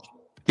deal?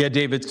 Yeah,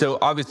 David. So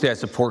obviously I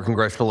support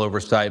congressional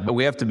oversight, but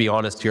we have to be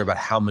honest here about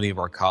how many of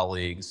our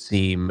colleagues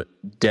seem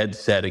dead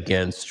set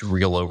against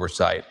real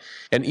oversight.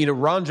 And,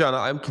 Ron, John,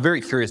 I'm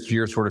very curious to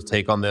your sort of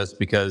take on this,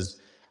 because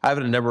I've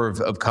had a number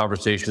of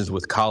conversations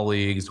with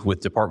colleagues,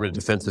 with Department of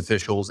Defense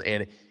officials,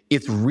 and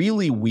it's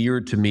really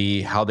weird to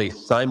me how they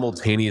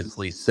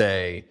simultaneously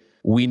say,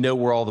 we know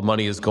where all the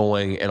money is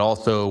going, and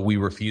also we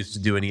refuse to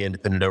do any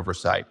independent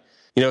oversight.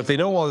 If they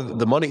know all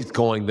the money's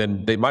going,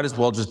 then they might as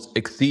well just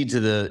accede to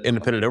the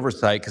independent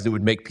oversight, because it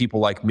would make people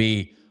like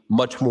me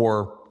much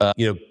more, at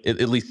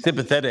least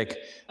sympathetic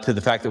to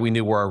the fact that we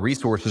knew where our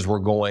resources were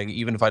going,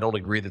 even if I don't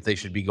agree that they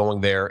should be going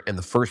there in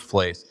the first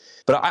place.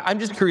 But I'm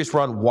just curious,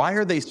 Ron, why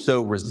are they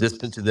so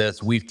resistant to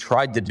this? We've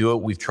tried to do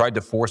it. We've tried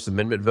to force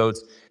amendment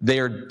votes. They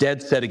are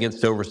dead set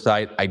against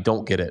oversight. I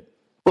don't get it.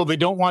 Well, they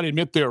don't want to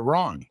admit they're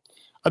wrong.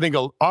 I think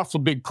an awful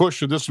big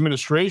push of this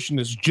administration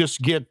is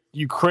just get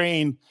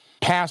Ukraine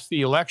past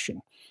the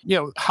election.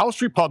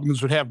 House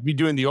Republicans would have to be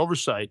doing the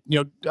oversight.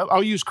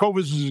 I'll use COVID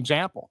as an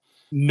example.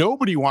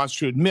 Nobody wants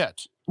to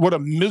admit what a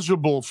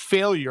miserable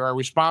failure our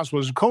response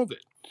was to COVID.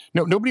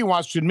 Nobody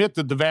wants to admit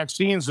that the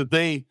vaccines that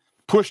they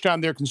pushed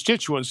on their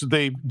constituents, that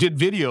they did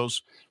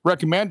videos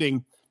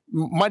recommending,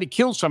 might have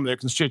killed some of their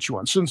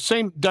constituents. And the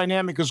same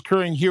dynamic is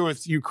occurring here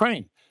with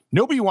Ukraine.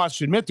 Nobody wants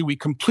to admit that we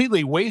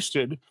completely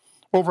wasted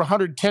over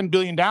 $110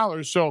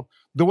 billion. So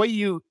the way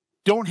you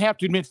don't have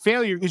to admit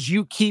failure is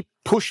you keep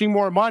pushing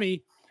more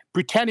money,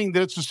 pretending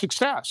that it's a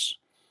success.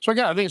 So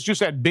again, I think it's just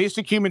that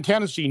basic human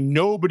tendency.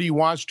 Nobody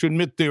wants to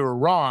admit they were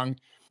wrong.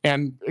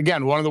 And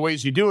again, one of the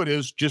ways you do it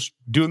is just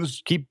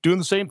keep doing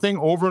the same thing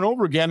over and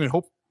over again and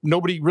hope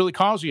nobody really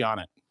calls you on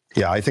it.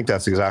 Yeah, I think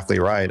that's exactly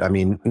right. I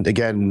mean,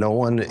 again, no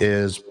one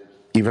is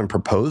even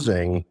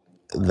proposing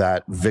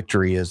that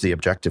victory is the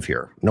objective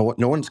here. No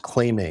one's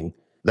claiming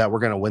that we're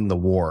going to win the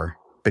war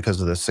because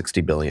of the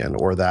 $60 billion,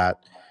 or that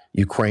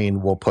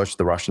Ukraine will push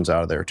the Russians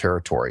out of their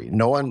territory.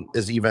 No one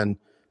is even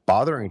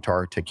bothering to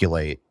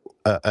articulate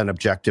an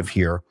objective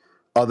here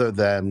other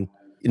than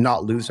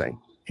not losing,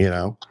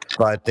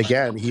 But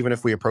again, even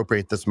if we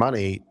appropriate this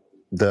money,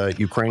 the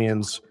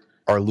Ukrainians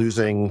are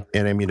losing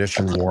an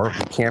ammunition war.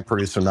 We can't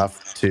produce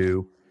enough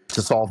to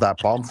solve that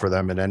problem for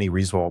them in any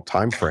reasonable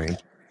time frame.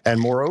 And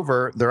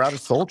moreover, they're out of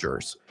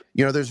soldiers.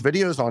 There's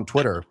videos on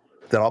Twitter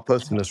that I'll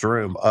post in this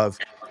room of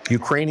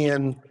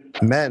Ukrainian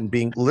men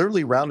being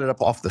literally rounded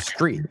up off the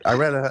street. I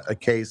read a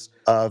case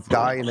of a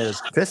guy in his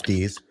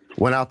 50s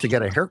went out to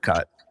get a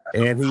haircut,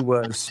 and he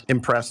was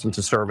impressed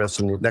into service,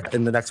 and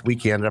in the next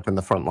week he ended up in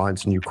the front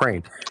lines in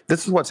Ukraine.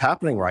 This is what's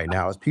happening right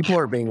now, is people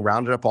are being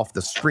rounded up off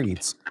the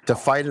streets to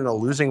fight in a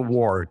losing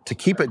war, to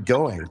keep it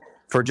going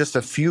for just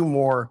a few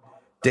more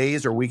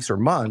days or weeks or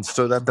months,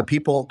 so that the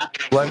people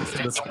led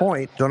to this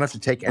point don't have to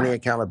take any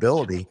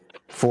accountability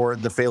for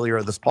the failure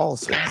of this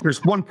policy.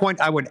 There's one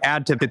point I would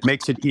add to that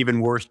makes it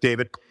even worse,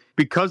 David.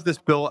 Because this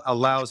bill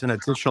allows an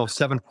additional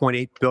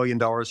 $7.8 billion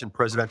in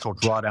presidential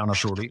drawdown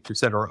authority to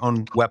send our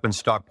own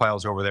weapons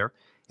stockpiles over there,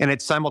 and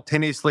it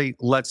simultaneously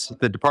lets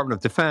the Department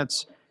of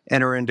Defense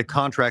enter into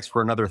contracts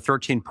for another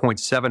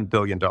 $13.7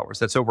 billion.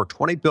 That's over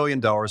 $20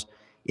 billion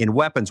in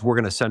weapons we're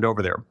going to send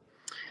over there.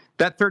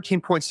 That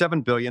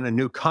 $13.7 billion in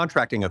new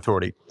contracting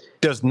authority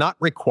does not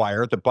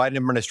require the Biden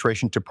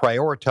administration to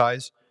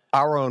prioritize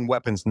our own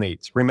weapons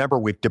needs. Remember,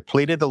 we've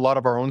depleted a lot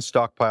of our own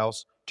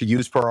stockpiles to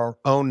use for our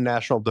own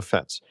national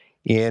defense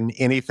in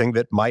anything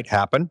that might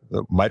happen,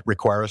 that might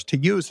require us to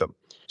use them.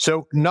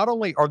 So not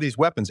only are these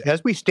weapons,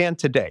 as we stand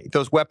today,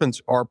 those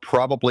weapons are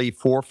probably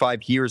 4 or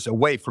 5 years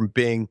away from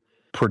being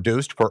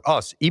produced for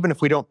us, even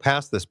if we don't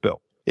pass this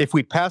bill. If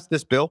we pass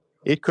this bill,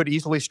 it could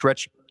easily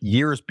stretch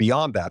years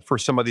beyond that for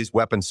some of these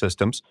weapon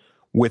systems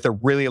with a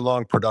really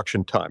long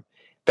production time.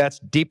 That's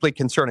deeply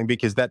concerning,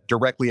 because that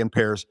directly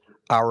impairs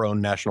our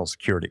own national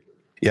security.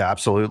 Yeah,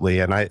 absolutely.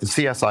 And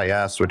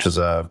CSIS, which is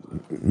a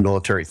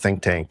military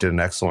think tank, did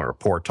an excellent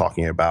report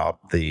talking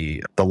about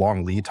the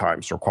long lead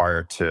times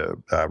required to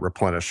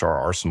replenish our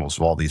arsenals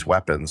of all these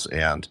weapons.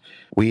 And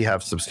we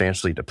have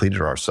substantially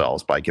depleted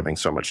ourselves by giving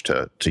so much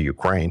to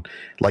Ukraine.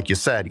 Like you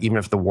said, even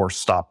if the war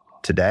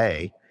stopped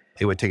today,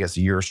 it would take us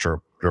years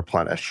to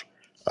replenish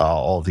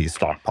all of these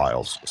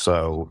stockpiles.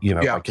 So,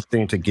 by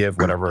continuing to give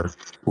whatever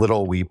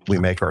little we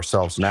make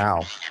ourselves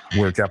now,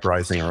 we're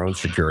jeopardizing our own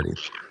security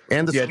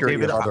and the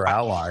security of other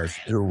allies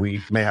who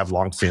we may have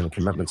long-standing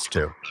commitments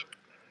to.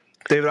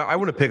 David, I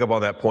want to pick up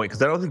on that point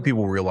because I don't think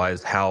people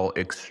realize how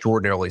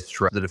extraordinarily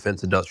stressed the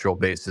defense industrial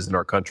base is in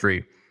our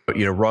country.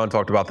 Ron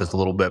talked about this a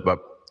little bit, but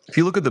if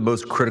you look at the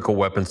most critical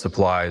weapon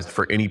supplies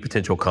for any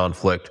potential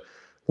conflict,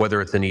 whether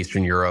it's in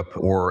Eastern Europe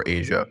or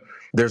Asia,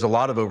 there's a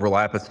lot of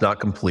overlap. It's not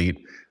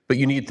complete, but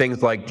you need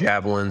things like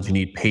Javelins, you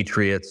need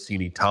Patriots, you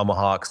need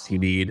Tomahawks,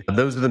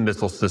 those are the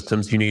missile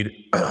systems, you need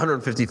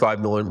 155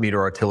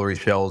 millimeter artillery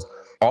shells.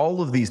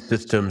 All of these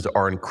systems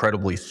are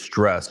incredibly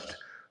stressed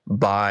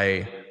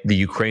by the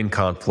Ukraine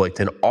conflict,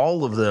 and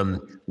all of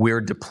them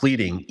we're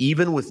depleting.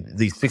 Even with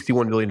the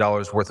 $61 billion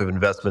worth of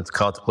investments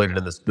contemplated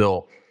in this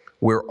bill,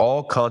 we're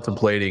all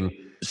contemplating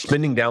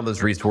spending down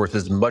those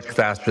resources much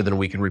faster than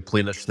we can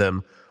replenish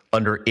them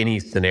under any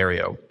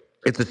scenario.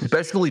 It's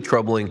especially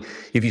troubling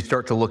if you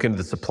start to look into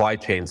the supply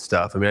chain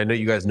stuff. I mean, I know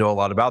you guys know a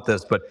lot about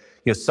this, but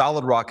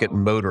solid rocket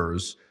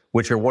motors,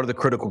 which are one of the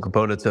critical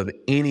components of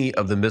any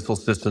of the missile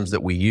systems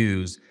that we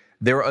use,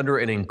 they're under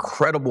an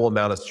incredible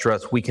amount of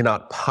stress. We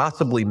cannot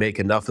possibly make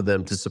enough of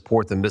them to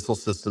support the missile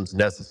systems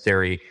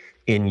necessary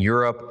in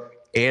Europe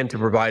and to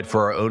provide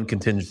for our own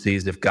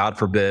contingencies if, God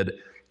forbid,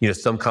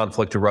 some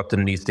conflict erupted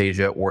in East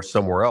Asia or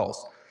somewhere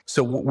else.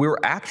 So we're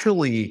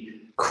actually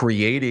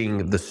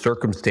creating the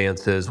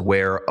circumstances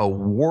where a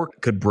war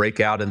could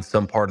break out in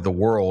some part of the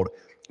world,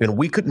 and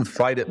we couldn't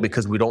fight it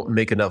because we don't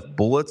make enough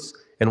bullets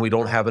and we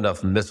don't have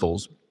enough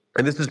missiles.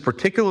 And this is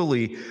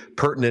particularly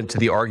pertinent to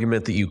the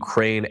argument that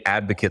Ukraine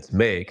advocates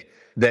make,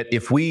 that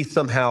if we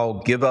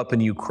somehow give up in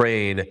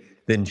Ukraine,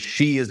 then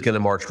Xi is going to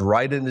march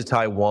right into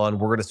Taiwan.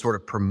 We're going to sort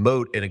of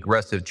promote an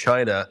aggressive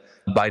China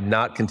by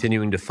not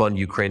continuing to fund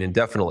Ukraine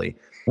indefinitely.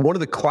 One of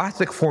the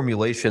classic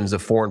formulations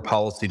of foreign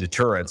policy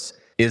deterrence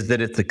is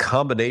that it's a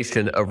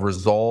combination of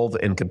resolve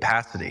and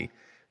capacity.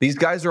 These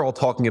guys are all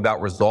talking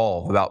about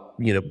resolve, about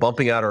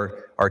bumping out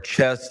our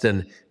chest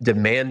and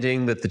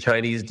demanding that the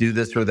Chinese do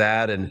this or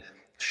that, and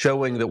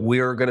showing that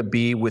we're going to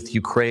be with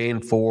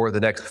Ukraine for the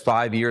next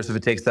 5 years if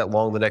it takes that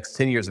long, the next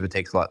 10 years if it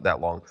takes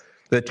that long.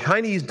 The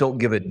Chinese don't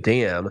give a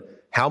damn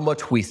how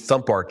much we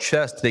thump our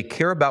chest. They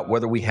care about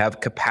whether we have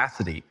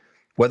capacity,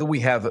 whether we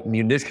have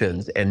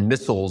munitions and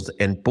missiles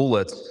and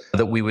bullets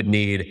that we would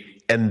need.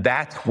 And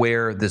that's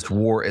where this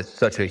war is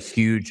such a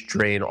huge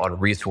drain on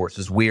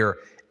resources. We're,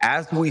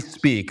 as we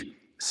speak,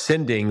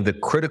 sending the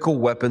critical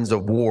weapons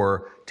of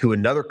war to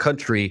another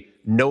country,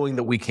 knowing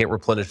that we can't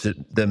replenish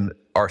them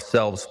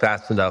ourselves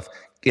fast enough.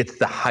 It's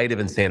the height of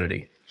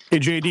insanity. Hey,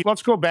 JD,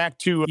 let's go back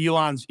to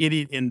Elon's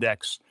idiot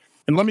index.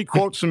 And let me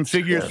quote some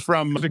figures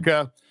from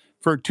Musica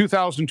for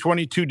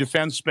 2022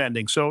 defense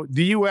spending. So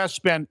the U.S.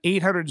 spent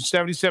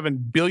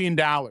 $877 billion.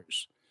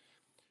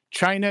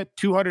 China,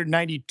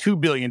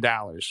 $292 billion.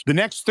 The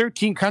next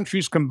 13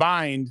 countries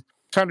combined,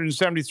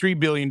 $673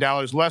 billion,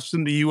 less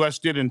than the U.S.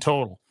 did in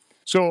total.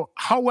 So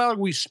how well are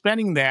we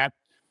spending that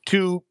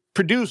to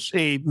produce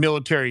a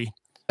military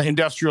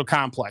industrial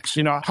complex?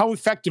 How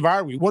effective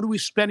are we? What are we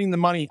spending the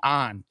money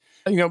on?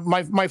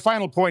 My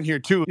final point here,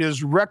 too,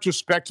 is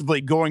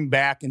retrospectively going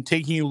back and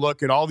taking a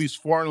look at all these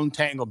foreign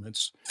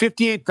entanglements.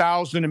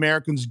 58,000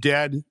 Americans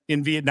dead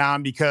in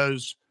Vietnam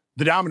because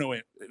the domino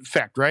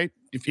effect, right?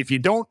 If you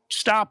don't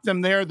stop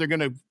them there, they're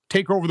going to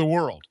take over the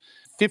world.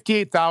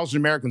 58,000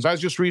 Americans. I was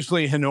just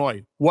recently in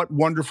Hanoi. What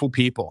wonderful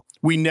people.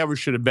 We never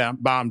should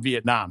have bombed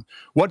Vietnam.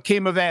 What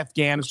came of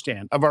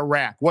Afghanistan, of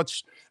Iraq?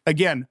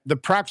 Again, the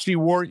proxy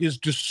war is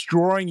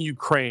destroying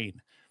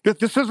Ukraine.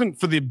 This isn't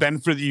for the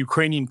benefit of the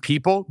Ukrainian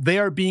people. They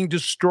are being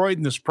destroyed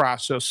in this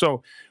process.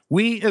 So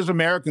we as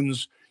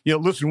Americans,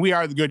 listen, we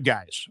are the good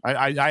guys.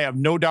 I have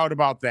no doubt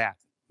about that.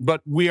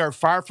 But we are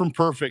far from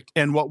perfect.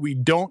 And what we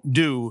don't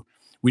do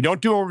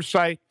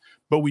oversight,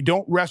 but we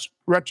don't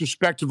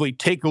retrospectively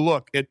take a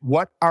look at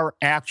what our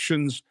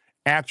actions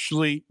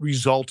actually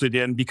resulted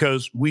in,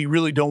 because we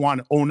really don't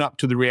want to own up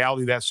to the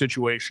reality of that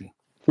situation.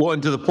 Well,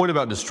 and to the point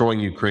about destroying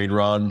Ukraine,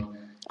 Ron,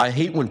 I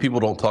hate when people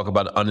don't talk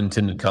about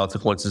unintended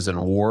consequences in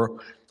war.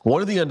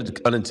 One of the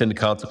unintended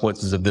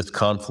consequences of this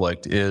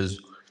conflict is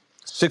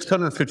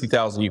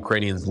 650,000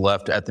 Ukrainians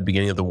left at the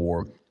beginning of the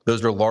war.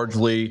 Those are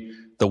largely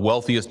the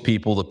wealthiest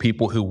people, the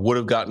people who would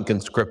have gotten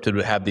conscripted,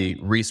 would have the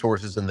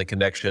resources and the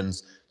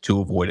connections to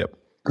avoid it.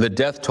 The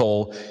death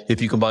toll,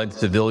 if you combine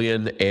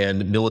civilian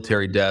and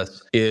military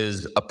deaths,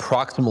 is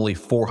approximately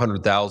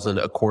 400,000,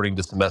 according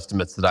to some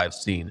estimates that I've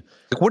seen.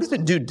 What does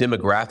it do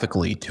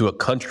demographically to a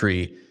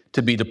country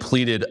to be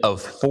depleted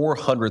of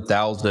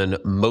 400,000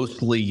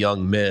 mostly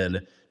young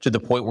men, to the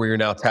point where you're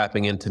now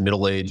tapping into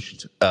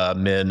middle-aged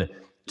men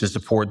to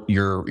support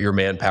your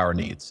manpower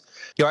needs?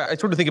 I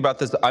sort of think about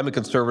this. I'm a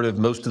conservative.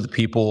 Most of the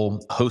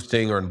people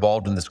hosting or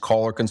involved in this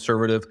call are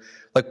conservative.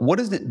 What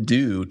does it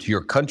do to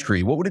your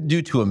country? What would it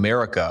do to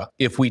America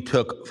if we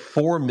took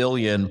 4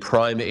 million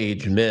prime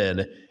age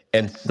men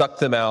and sucked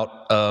them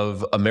out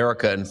of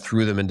America and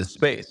threw them into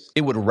space?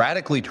 It would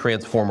radically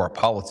transform our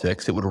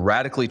politics. It would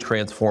radically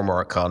transform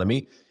our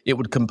economy. It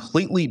would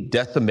completely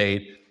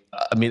decimate,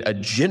 a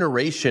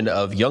generation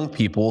of young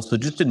people. So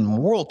just in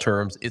moral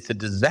terms, it's a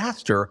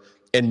disaster,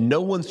 and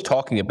no one's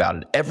talking about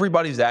it.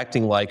 Everybody's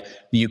acting like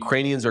the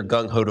Ukrainians are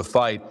gung-ho to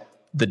fight.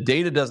 the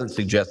data doesn't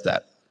suggest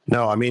that.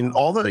 No, I mean,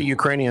 all the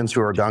Ukrainians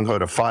who are gung-ho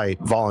to fight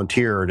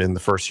volunteered in the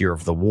first year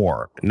of the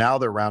war. Now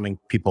they're rounding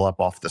people up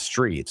off the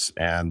streets.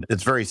 And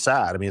it's very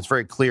sad. I mean, it's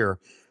very clear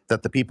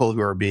that the people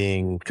who are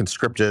being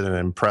conscripted and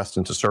impressed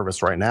into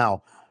service right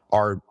now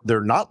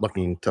they're not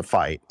looking to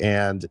fight.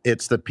 And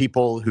it's the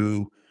people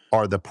who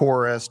are the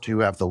poorest, who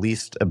have the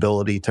least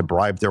ability to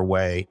bribe their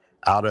way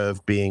out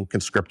of being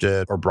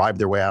conscripted or bribe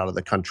their way out of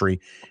the country.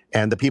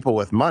 And the people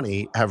with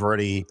money have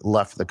already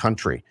left the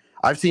country.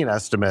 I've seen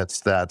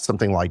estimates that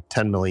something like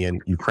 10 million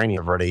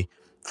Ukrainians have already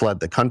fled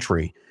the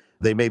country.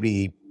 They may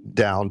be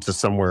down to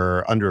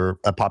somewhere under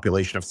a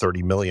population of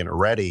 30 million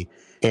already.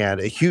 And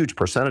a huge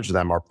percentage of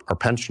them are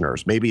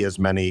pensioners, maybe as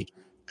many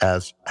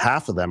as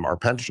half of them are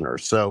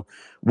pensioners. So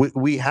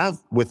we have,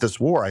 with this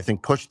war, I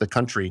think, pushed the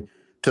country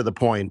to the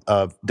point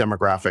of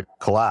demographic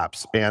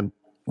collapse. And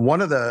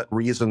one of the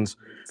reasons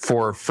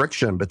for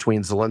friction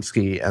between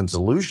Zelensky and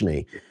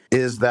Zaluzhny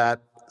is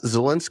that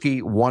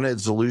Zelensky wanted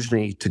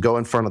Zaluzhny to go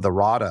in front of the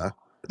Rada,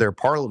 their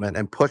parliament,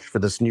 and push for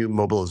this new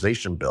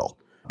mobilization bill.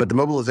 But the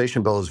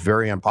mobilization bill is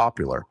very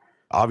unpopular.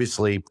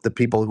 Obviously, the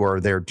people who are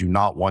there do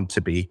not want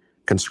to be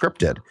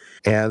conscripted.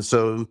 And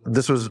so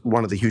this was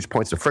one of the huge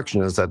points of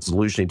friction, is that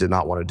Zaluzhny did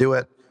not want to do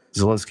it.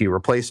 Zelensky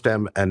replaced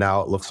him, and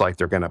now it looks like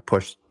they're going to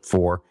push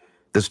for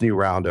this new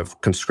round of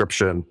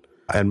conscription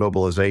and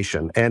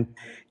mobilization. And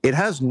it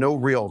has no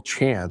real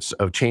chance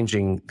of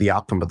changing the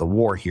outcome of the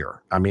war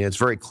here. I mean, it's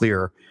very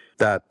clear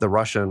that the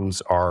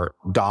Russians are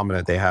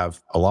dominant. They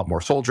have a lot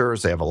more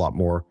soldiers, they have a lot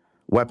more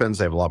weapons,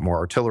 they have a lot more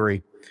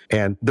artillery,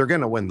 and they're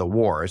going to win the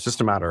war. It's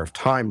just a matter of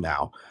time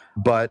now.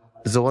 But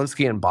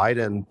Zelensky and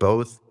Biden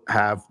both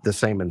have the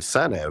same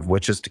incentive,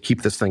 which is to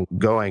keep this thing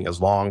going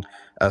as long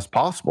as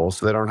possible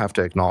so they don't have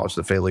to acknowledge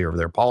the failure of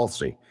their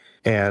policy.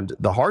 And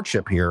the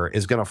hardship here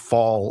is going to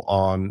fall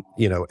on,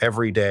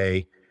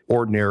 everyday,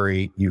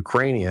 ordinary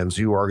Ukrainians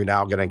who are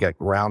now going to get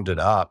rounded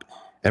up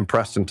and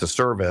pressed into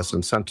service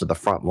and sent to the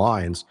front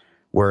lines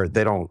where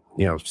they don't,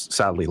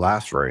 sadly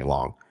last very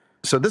long.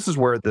 So this is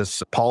where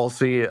this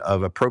policy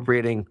of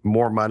appropriating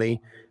more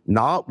money,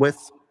 not with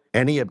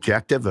any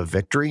objective of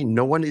victory,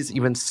 no one is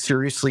even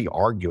seriously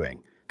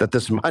arguing that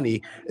this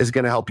money is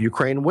going to help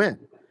Ukraine win.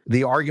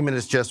 The argument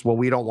is just, well,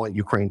 we don't want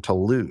Ukraine to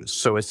lose.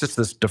 So it's just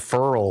this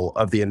deferral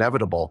of the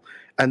inevitable.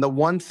 And the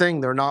one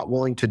thing they're not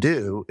willing to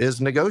do is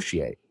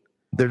negotiate.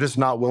 They're just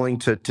not willing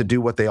to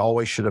do what they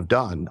always should have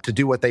done, to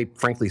do what they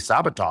frankly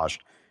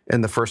sabotaged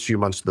in the first few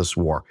months of this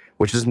war,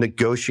 which is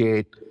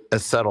negotiate a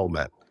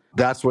settlement.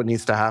 That's what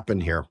needs to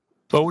happen here.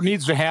 But what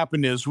needs to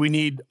happen is we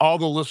need all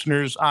the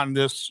listeners on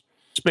this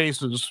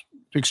Spaces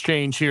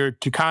exchange here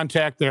to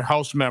contact their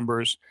House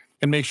members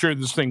and make sure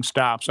this thing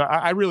stops.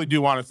 I really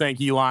do want to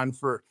thank Elon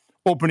for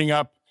opening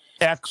up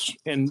X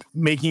and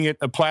making it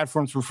a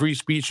platform for free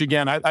speech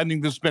again. I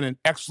think this has been an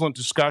excellent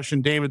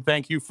discussion. David,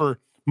 thank you for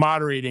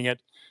moderating it.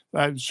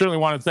 I certainly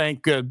want to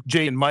thank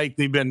Jay and Mike.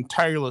 They've been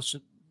tireless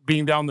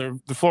being down the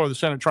floor of the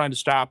Senate trying to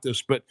stop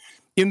this. But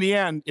in the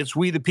end, it's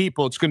we the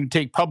people. It's going to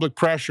take public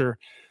pressure.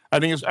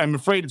 I'm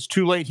afraid it's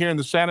too late here in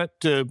the Senate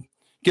to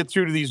get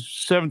through to these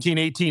 17,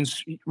 18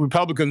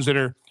 Republicans that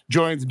are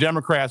joining the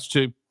Democrats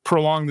to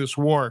prolong this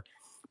war.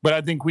 But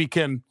I think we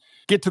can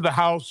get to the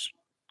House,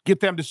 get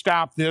them to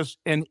stop this,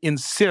 and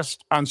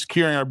insist on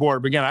securing our border.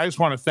 But again, I just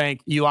want to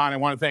thank Elon. I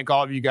want to thank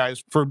all of you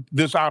guys for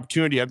this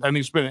opportunity. I think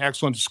it's been an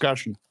excellent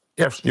discussion.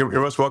 Yes, you're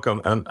most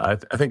welcome. And I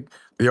think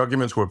the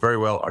arguments were very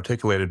well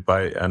articulated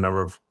by a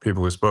number of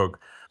people who spoke.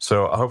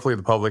 So hopefully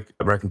the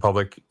American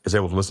public is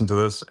able to listen to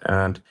this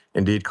and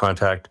indeed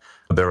contact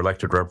their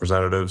elected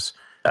representatives.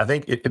 I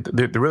think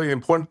the really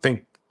important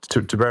thing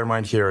to bear in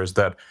mind here is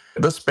that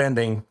this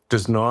spending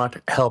does not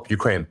help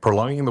Ukraine.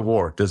 Prolonging the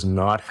war does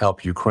not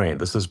help Ukraine.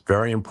 This is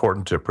very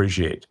important to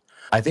appreciate.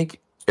 I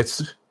think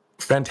it's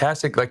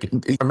fantastic. Like,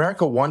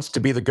 America wants to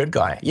be the good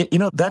guy.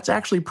 That's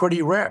actually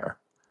pretty rare.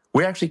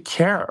 We actually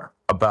care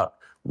about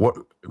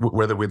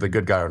whether we're the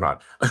good guy or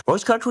not.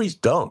 Most countries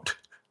don't.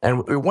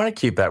 And we want to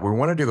keep that. We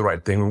want to do the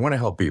right thing. We want to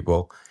help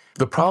people.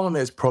 The problem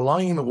is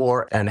prolonging the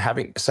war and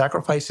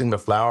sacrificing the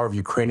flower of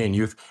Ukrainian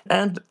youth,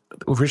 and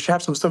we should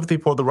have some sympathy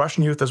for the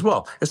Russian youth as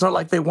well. It's not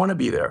like they want to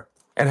be there.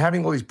 And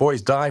having all these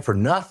boys die for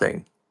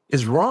nothing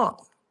is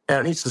wrong, and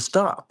it needs to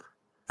stop.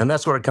 And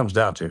that's what it comes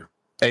down to.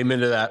 Amen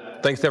to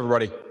that. Thanks,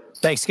 everybody.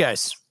 Thanks,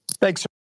 guys. Thanks.